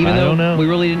Colonial. Even I though don't know. we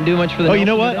really didn't do much for the. Oh, you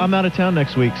know what? Today. I'm out of town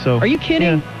next week, so. Are you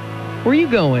kidding? Yeah. Where are you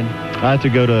going? I have to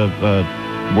go to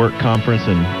a work conference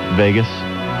in Vegas.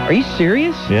 Are you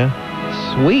serious? Yeah.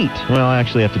 Sweet. Well, I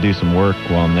actually have to do some work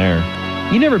while I'm there.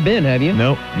 You never been, have you?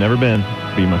 Nope, never been.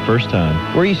 Be my first time.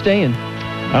 Where are you staying?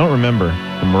 I don't remember.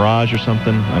 The Mirage or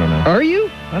something? I don't know. Are you?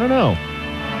 I don't know.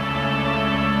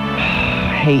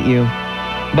 I hate you.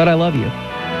 But I love you.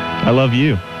 I love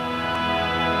you.